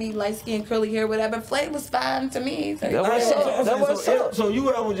they gotta be light skinned, curly hair, whatever. Flav was fine to me. So, So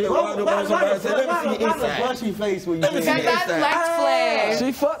you ever just walked up on somebody and said, let me see your inside. Blushy face when you because I liked Flav.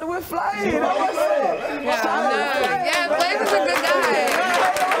 She fucked with Flav. Yeah, Flav was a good guy.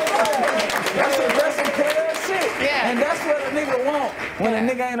 That's some player shit. Yeah. And that's what a nigga want. When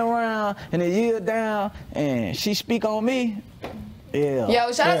a nigga ain't around and a year down and she speak on me, yeah.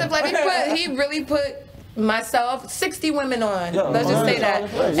 Yo, shout out to Flav. He really put myself, 60 women on. Let's just say that.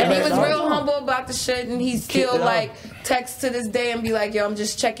 And he was real humble about the shit, and he still like texts to this day and be like, yo, I'm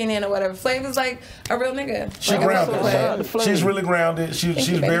just checking in or whatever. Flav is like a real nigga. She grounded. She's really grounded.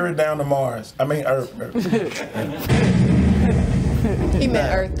 She's very down to Mars. I mean Earth. He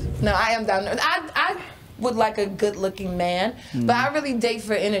meant Earth. No, I am down to Earth. I would like a good looking man, but I really date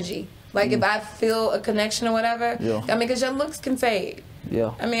for energy. Like if I feel a connection or whatever, I mean, because your looks can fade.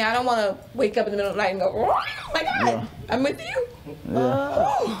 Yeah. I mean, I don't want to wake up in the middle of the night and go, oh my God, I'm with you.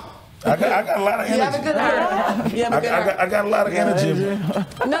 I got a lot of energy. You have a good heart. You have a good heart. I got a lot of energy.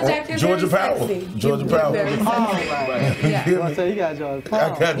 No, Jack, you're Georgia very Power. sexy. Georgia You're Power. very sexy. I say you got Georgia Power.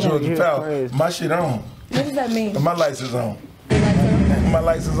 I got Georgia Power. My shit on. What does that mean? My lights is on. My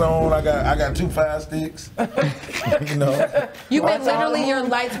lights is on. I got 2 fire sticks. You know. You meant literally your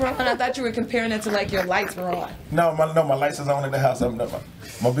lights were on? I thought you were comparing it to like your lights were on. No, my lights is on in the house.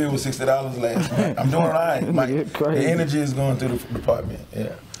 My bill was $60 last month. I'm doing all right. The energy is going through the department.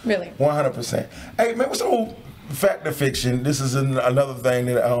 Yeah. Really? 100%. Hey man, so fact or fiction? This is another thing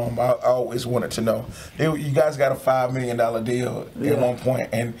that I always wanted to know. You guys got a $5 million deal at one point,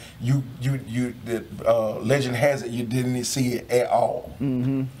 and the legend has it you didn't see it at all.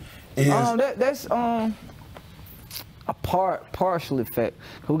 Mm-hmm. That's a partial effect.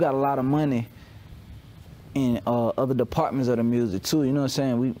 We got a lot of money in other departments of the music too. You know what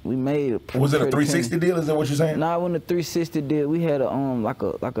I'm saying? We made it. Was it a 360 deal? Is that what you're saying? Nah, it wasn't a 360 deal. We had a like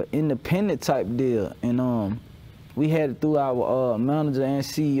a independent type deal, and we had it through our manager and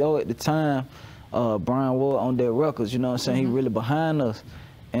CEO at the time, Brian Ward, on their records. You know what I'm saying? He really behind us,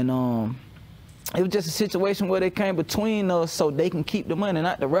 and it was just a situation where they came between us so they can keep the money,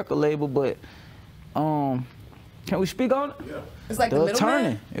 not the record label, but can we speak on it? Yeah. It's like the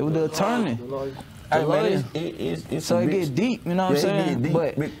attorney. It was the attorney. Hey, man, it's so it get deep, you know what I'm saying?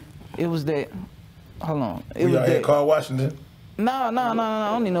 But it was that. Hold on. It was that. Carl Washington. No, I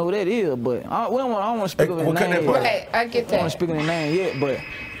don't even know who that is, but I don't want to speak of his name. Right, I get that. I don't want to speak of his name yet, but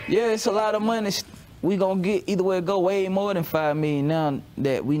yeah, it's a lot of money. We gonna get either way go way more than $5 million now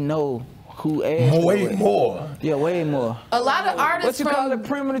that we know who asked. Way more. Yeah, way more. A lot of artists what you call it,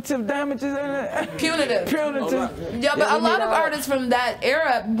 primitive damages? Punitive. Punitive. Yeah, but a lot of artists from that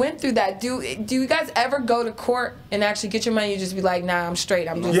era went through that. Do you guys ever go to court and actually get your money? You just be like, nah, I'm straight.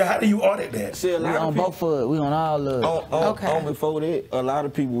 I'm just. Yeah, how do you audit that? See, we on both of it. We on all of it. On before that, a lot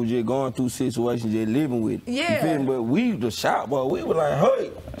of people were just going through situations they're living with. Yeah. You feel me? But we, the shop boy, we were like,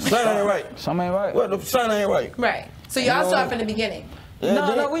 hey, something ain't right. Something ain't right. Well, the something ain't right. Right. So y'all saw from the beginning. Yeah,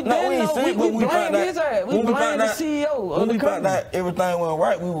 No, we didn't know. We blamed his ass. We blamed the CEO. When we found out everything went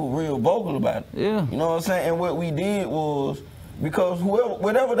right, we were real vocal about it. Yeah. You know what I'm saying? And what we did was, because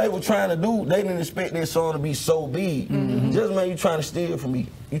whatever they were trying to do, they didn't expect their song to be so big. Just man, you trying to steal from me.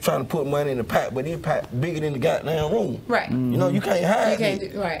 You trying to put money in the pot, but this pot bigger than the goddamn room. Right. You know, you can't hide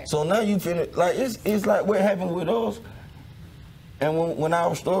it. Right. So now you finna, like, it's like what happened with us. And when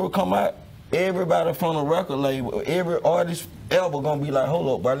our story come out, everybody from the record label, every artist ever gonna be like, hold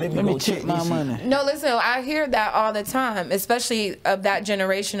up, bro, let me go check my money. No, listen, I hear that all the time, especially of that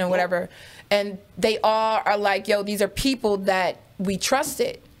generation or whatever. And they all are like, yo, these are people that we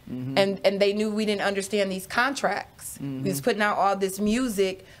trusted. And they knew we didn't understand these contracts. We was putting out all this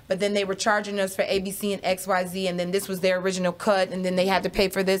music, but then they were charging us for ABC and XYZ, and then this was their original cut, and then they had to pay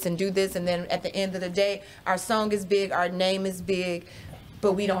for this and do this, and then at the end of the day, our song is big, our name is big,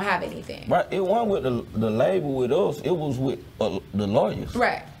 but we don't have anything. Right, it wasn't with the label with us, it was with the lawyers.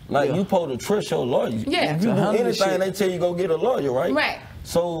 Right. Like, you supposed to trust your lawyers. Yeah. If you do anything, they tell you go get a lawyer, right? Right.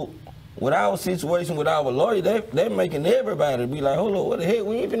 So, with our situation with our lawyer, they're making everybody be like, hold on, what the heck,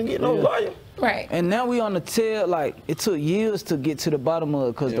 we ain't finna get no lawyer. Right. And now we on the tail, like, it took years to get to the bottom of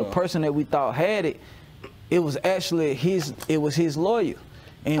it, because the person that we thought had it, it was actually his lawyer.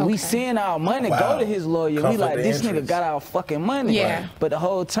 And we seeing our money go to his lawyer. We like, this nigga got our fucking money. Yeah. But the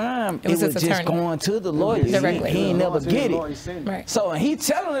whole time, it was just going to the lawyer. He ain't never get it. Right. So he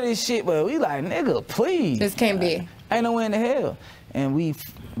telling her this shit, but we like, nigga, please. This can't be. Ain't no way in the hell. And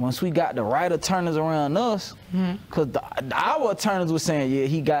once we got the right attorneys around us, because our attorneys were saying, yeah,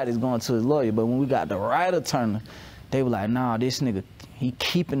 he got his going to his lawyer. But when we got the right attorney, they were like, nah, this nigga, he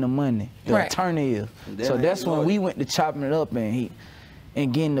keeping the money. The attorney is. So that's when we went to chopping it up and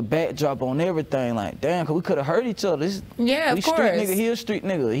getting the backdrop on everything. Like, damn, because we could have hurt each other. Yeah, of course. Street nigga, he a street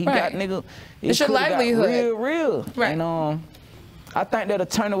nigga. He got nigga. It's your livelihood. Real. Right. And I think that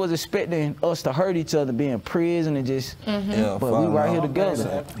attorney was expecting us to hurt each other, be in prison and just, but we right here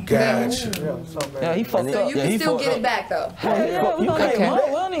together. Gotcha. Yeah, he fucked up. You can still get it back, though. Yeah, we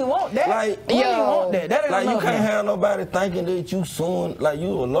don't even want that. Like, we don't even want that. That ain't like, you enough. can't have nobody thinking that you suing, like, you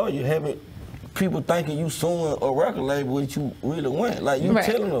a lawyer, having people thinking you suing a record label which you really want. Like, you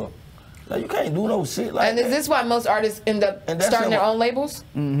telling them. Like, you can't do no shit like that. And is this why most artists end up starting their own labels?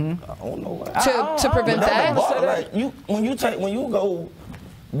 I don't know why. To prevent that? Like, when you go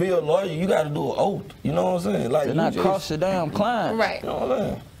be a lawyer, you got to do an oath. You know what I'm saying? Like, to not cross the damn client. Right. You know what I'm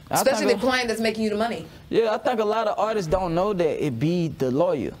saying? Especially the client that's making you the money. Yeah, I think a lot of artists don't know that it be the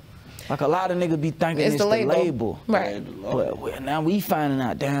lawyer. Like, a lot of niggas be thinking it's the label. Right. But now we finding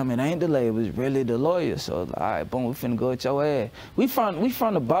out, damn, it ain't the label, it's really the lawyer. So, all right, boom, we finna go at your ass. We from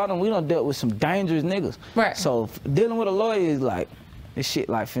the bottom, we done dealt with some dangerous niggas. Right. So, dealing with a lawyer is like, this shit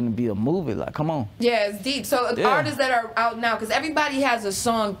like finna be a movie, like, come on. Yeah, it's deep. So, artists that are out now, because everybody has a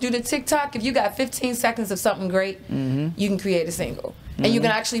song. Due to TikTok, if you got 15 seconds of something great, you can create a single. And you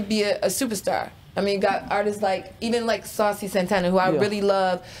can actually be a superstar. I mean, you got artists like, even like Saucy Santana, who I really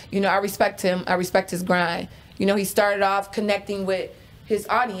love. You know, I respect him. I respect his grind. You know, he started off connecting with his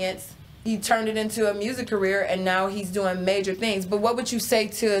audience. He turned it into a music career, and now he's doing major things. But what would you say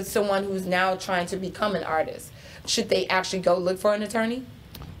to someone who's now trying to become an artist? Should they actually go look for an attorney?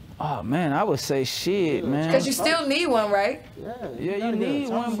 Oh, man, I would say shit, man. Because you still need one, right? Yeah, you need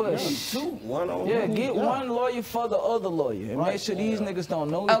one, but get one lawyer for the other lawyer, and make sure these niggas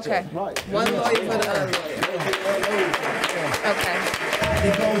don't know each other. Okay. One lawyer for the other lawyer. Okay.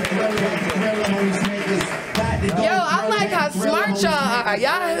 Yo, I like how smart y'all are.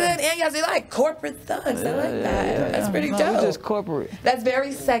 Y'all say like corporate thugs. I like that. That's pretty dope. We just corporate. That's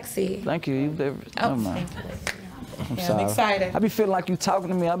very sexy. Thank you. Thank you. I'm Yeah, sorry. I'm excited. I be feeling like you talking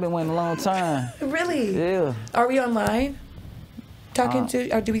to me. I've been waiting a long time. Really? Yeah. Are we online? Talking to,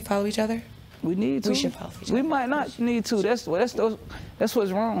 or do we follow each other? We need to. We should follow each other. We might not need to. That's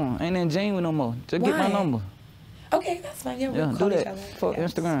what's wrong. Ain't in genuine no more. Just get my number. Okay, that's fine. Yeah, we'll do call each that other. for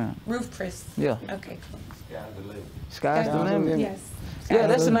Instagram. Roof Chris. Yeah. Okay. Sky's the limit. Yes. Yeah,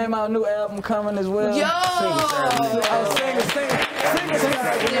 that's the name of our new album coming as well. Yo! Sing.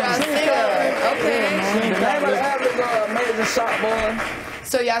 Okay. The name of the album is Amazing Shot Boy.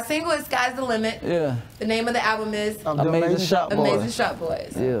 So y'all single is Sky's the Limit. Yeah. The name of the album is Amazing Shot Boy. Amazing Shot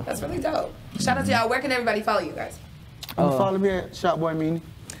Boys. Yeah. That's really dope. Shout out to y'all. Where can everybody follow you guys? Follow me at Shot Boy Meanie.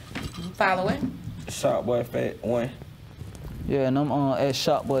 Following. Shot Boy Fat 1. Yeah, and I'm at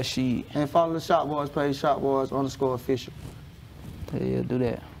Shot Boy Sheet. And follow the Shot Boys page, shotboys_official. Yeah, do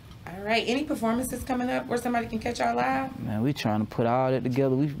that. All right. Any performances coming up where somebody can catch y'all live? Man, we trying to put all that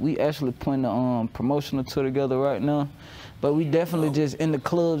together. We actually putting the promotional tour together right now, but we definitely just in the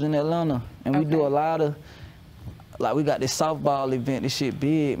clubs in Atlanta, and we do a lot like we got this softball event. This shit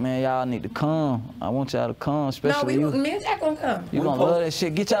big, man. Y'all need to come. I want y'all to come, especially you. Me and Jack gonna come. You gonna love that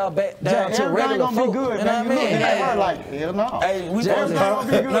shit. Get y'all back down to regular gonna folk. be good, You know what I man. mean? Yeah. Like, hell no. Hey, we Everything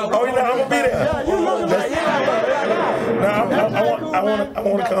gonna be good. Oh, you know, I'm gonna be there. Yeah, you looking like I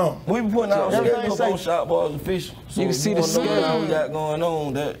want to come. We be putting out Everything schedule say- on Shop Boys official. So You can see the schedule schedule we got going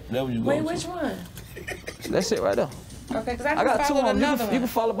on. That what you Wait, going which one? That's it right there. Okay, because I got two followed on. You another can, you can one.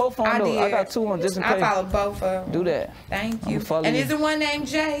 follow both on though. I got two on just in I case. followed both of them. Do that. Thank I'ma you. follow And you. is there one named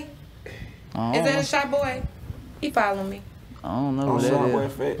Jay? I Is don't that know. a shot boy? He followed me. I don't know on who Shop that Boy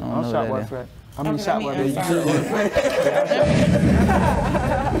is. Fat. I don't I'm know shot who boy that is. fat. I mean, Okay, shot let boy me fat. unfollow.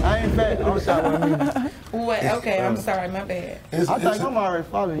 I ain't fat. I'm shot boy me. What? Okay, I'm sorry, my bad. I think I'm already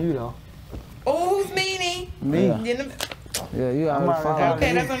following you though. Oh, who's meanie? Me. Yeah. In the- Yeah, you I'm already already followed.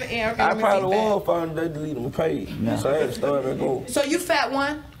 Okay, that's on the end. Okay, I let me probably see was following. They deleted my page, so I had to start back over. that. So you fat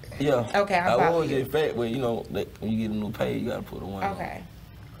one? Yeah. Okay, I follow was you. just fat, but you know, when you get a new page, you gotta put a one. on. Okay.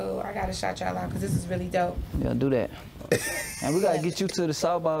 Cool. I gotta shout y'all out because this is really dope. Yeah, do that. And we gotta get you to the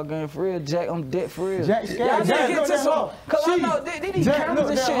softball game for real. Jack, I'm dead for real. Jack Y'all scared. gotta Jack get look to that some, hard. cause I know they need Jack cameras look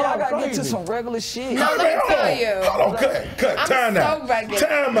and that shit. Y'all hard gotta get to crazy. some regular shit. No, let me tell you. Hold on, cut. I'm Time so out. regular.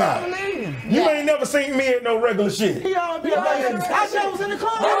 Time out. You ain't never seen me at no regular shit. He already been like, I said I was in the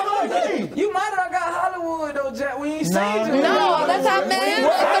club. I was like, You might have got Hollywood though, Jack. We ain't Nah, seen you. No, that's how man.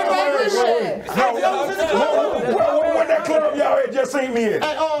 It's the regular shit. What that club y'all had just seen me at?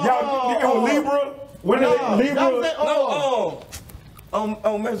 Y'all, it was Libra? When Libra?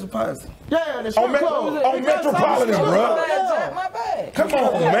 On Metropolitan. Yeah, the On, strip club. on Metropolitan, bro. Jack, my bad. Come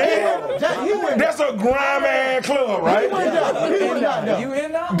on, man. That's a grime ass club, right? He went out there. You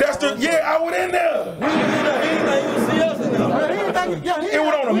in there? That's the, yeah, I was in there. It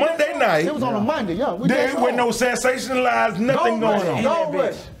was on a Monday night. It was on a Monday, yeah. We There just with no sensationalized, nothing going on. Gold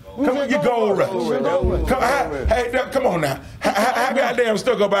rush. Come on, you gold rush. Come on now. How goddamn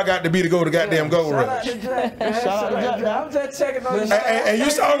stuck up I got to be to go to goddamn gold rush? I'm just checking on you. And you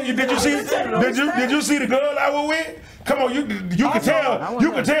saw, did you see the girl I was with? Come on, you can tell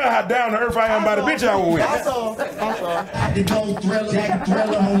how down to earth I am by the bitch I was with. I saw. The gold thriller, Jack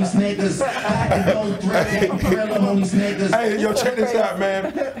Thriller on these niggas. The gold thriller, Jack Thriller on these niggas. Hey, yo, check this out, man.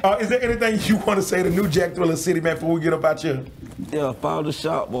 Is there anything you want to say to New Jack Thriller City, man, before we get up out here? Yeah, follow the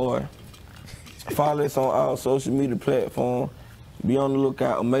Shop Boy. Follow us on all social media platforms. Be on the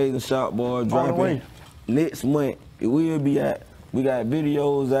lookout. Amazing Shop Boy dropping next month. It will be at. We got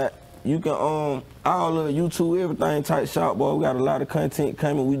videos at. You can all of YouTube, everything type Shop Boy. We got a lot of content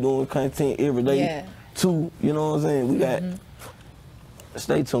coming. We doing content every day too. You know what I'm saying? We got.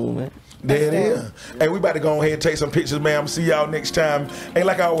 Stay tuned, man. There it is. Hey, we about to go ahead and take some pictures, man. I'm see y'all next time. Hey,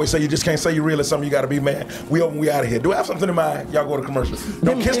 like I always say, you just can't say you real or something. You got to be, man. We open, we out of here. Do I have something in mind? Y'all go to commercial.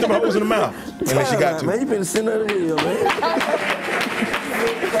 Don't kiss them hoes in the mouth unless you got to. Man, you been sitting over here, man.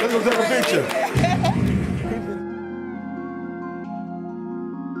 Let's go take a picture.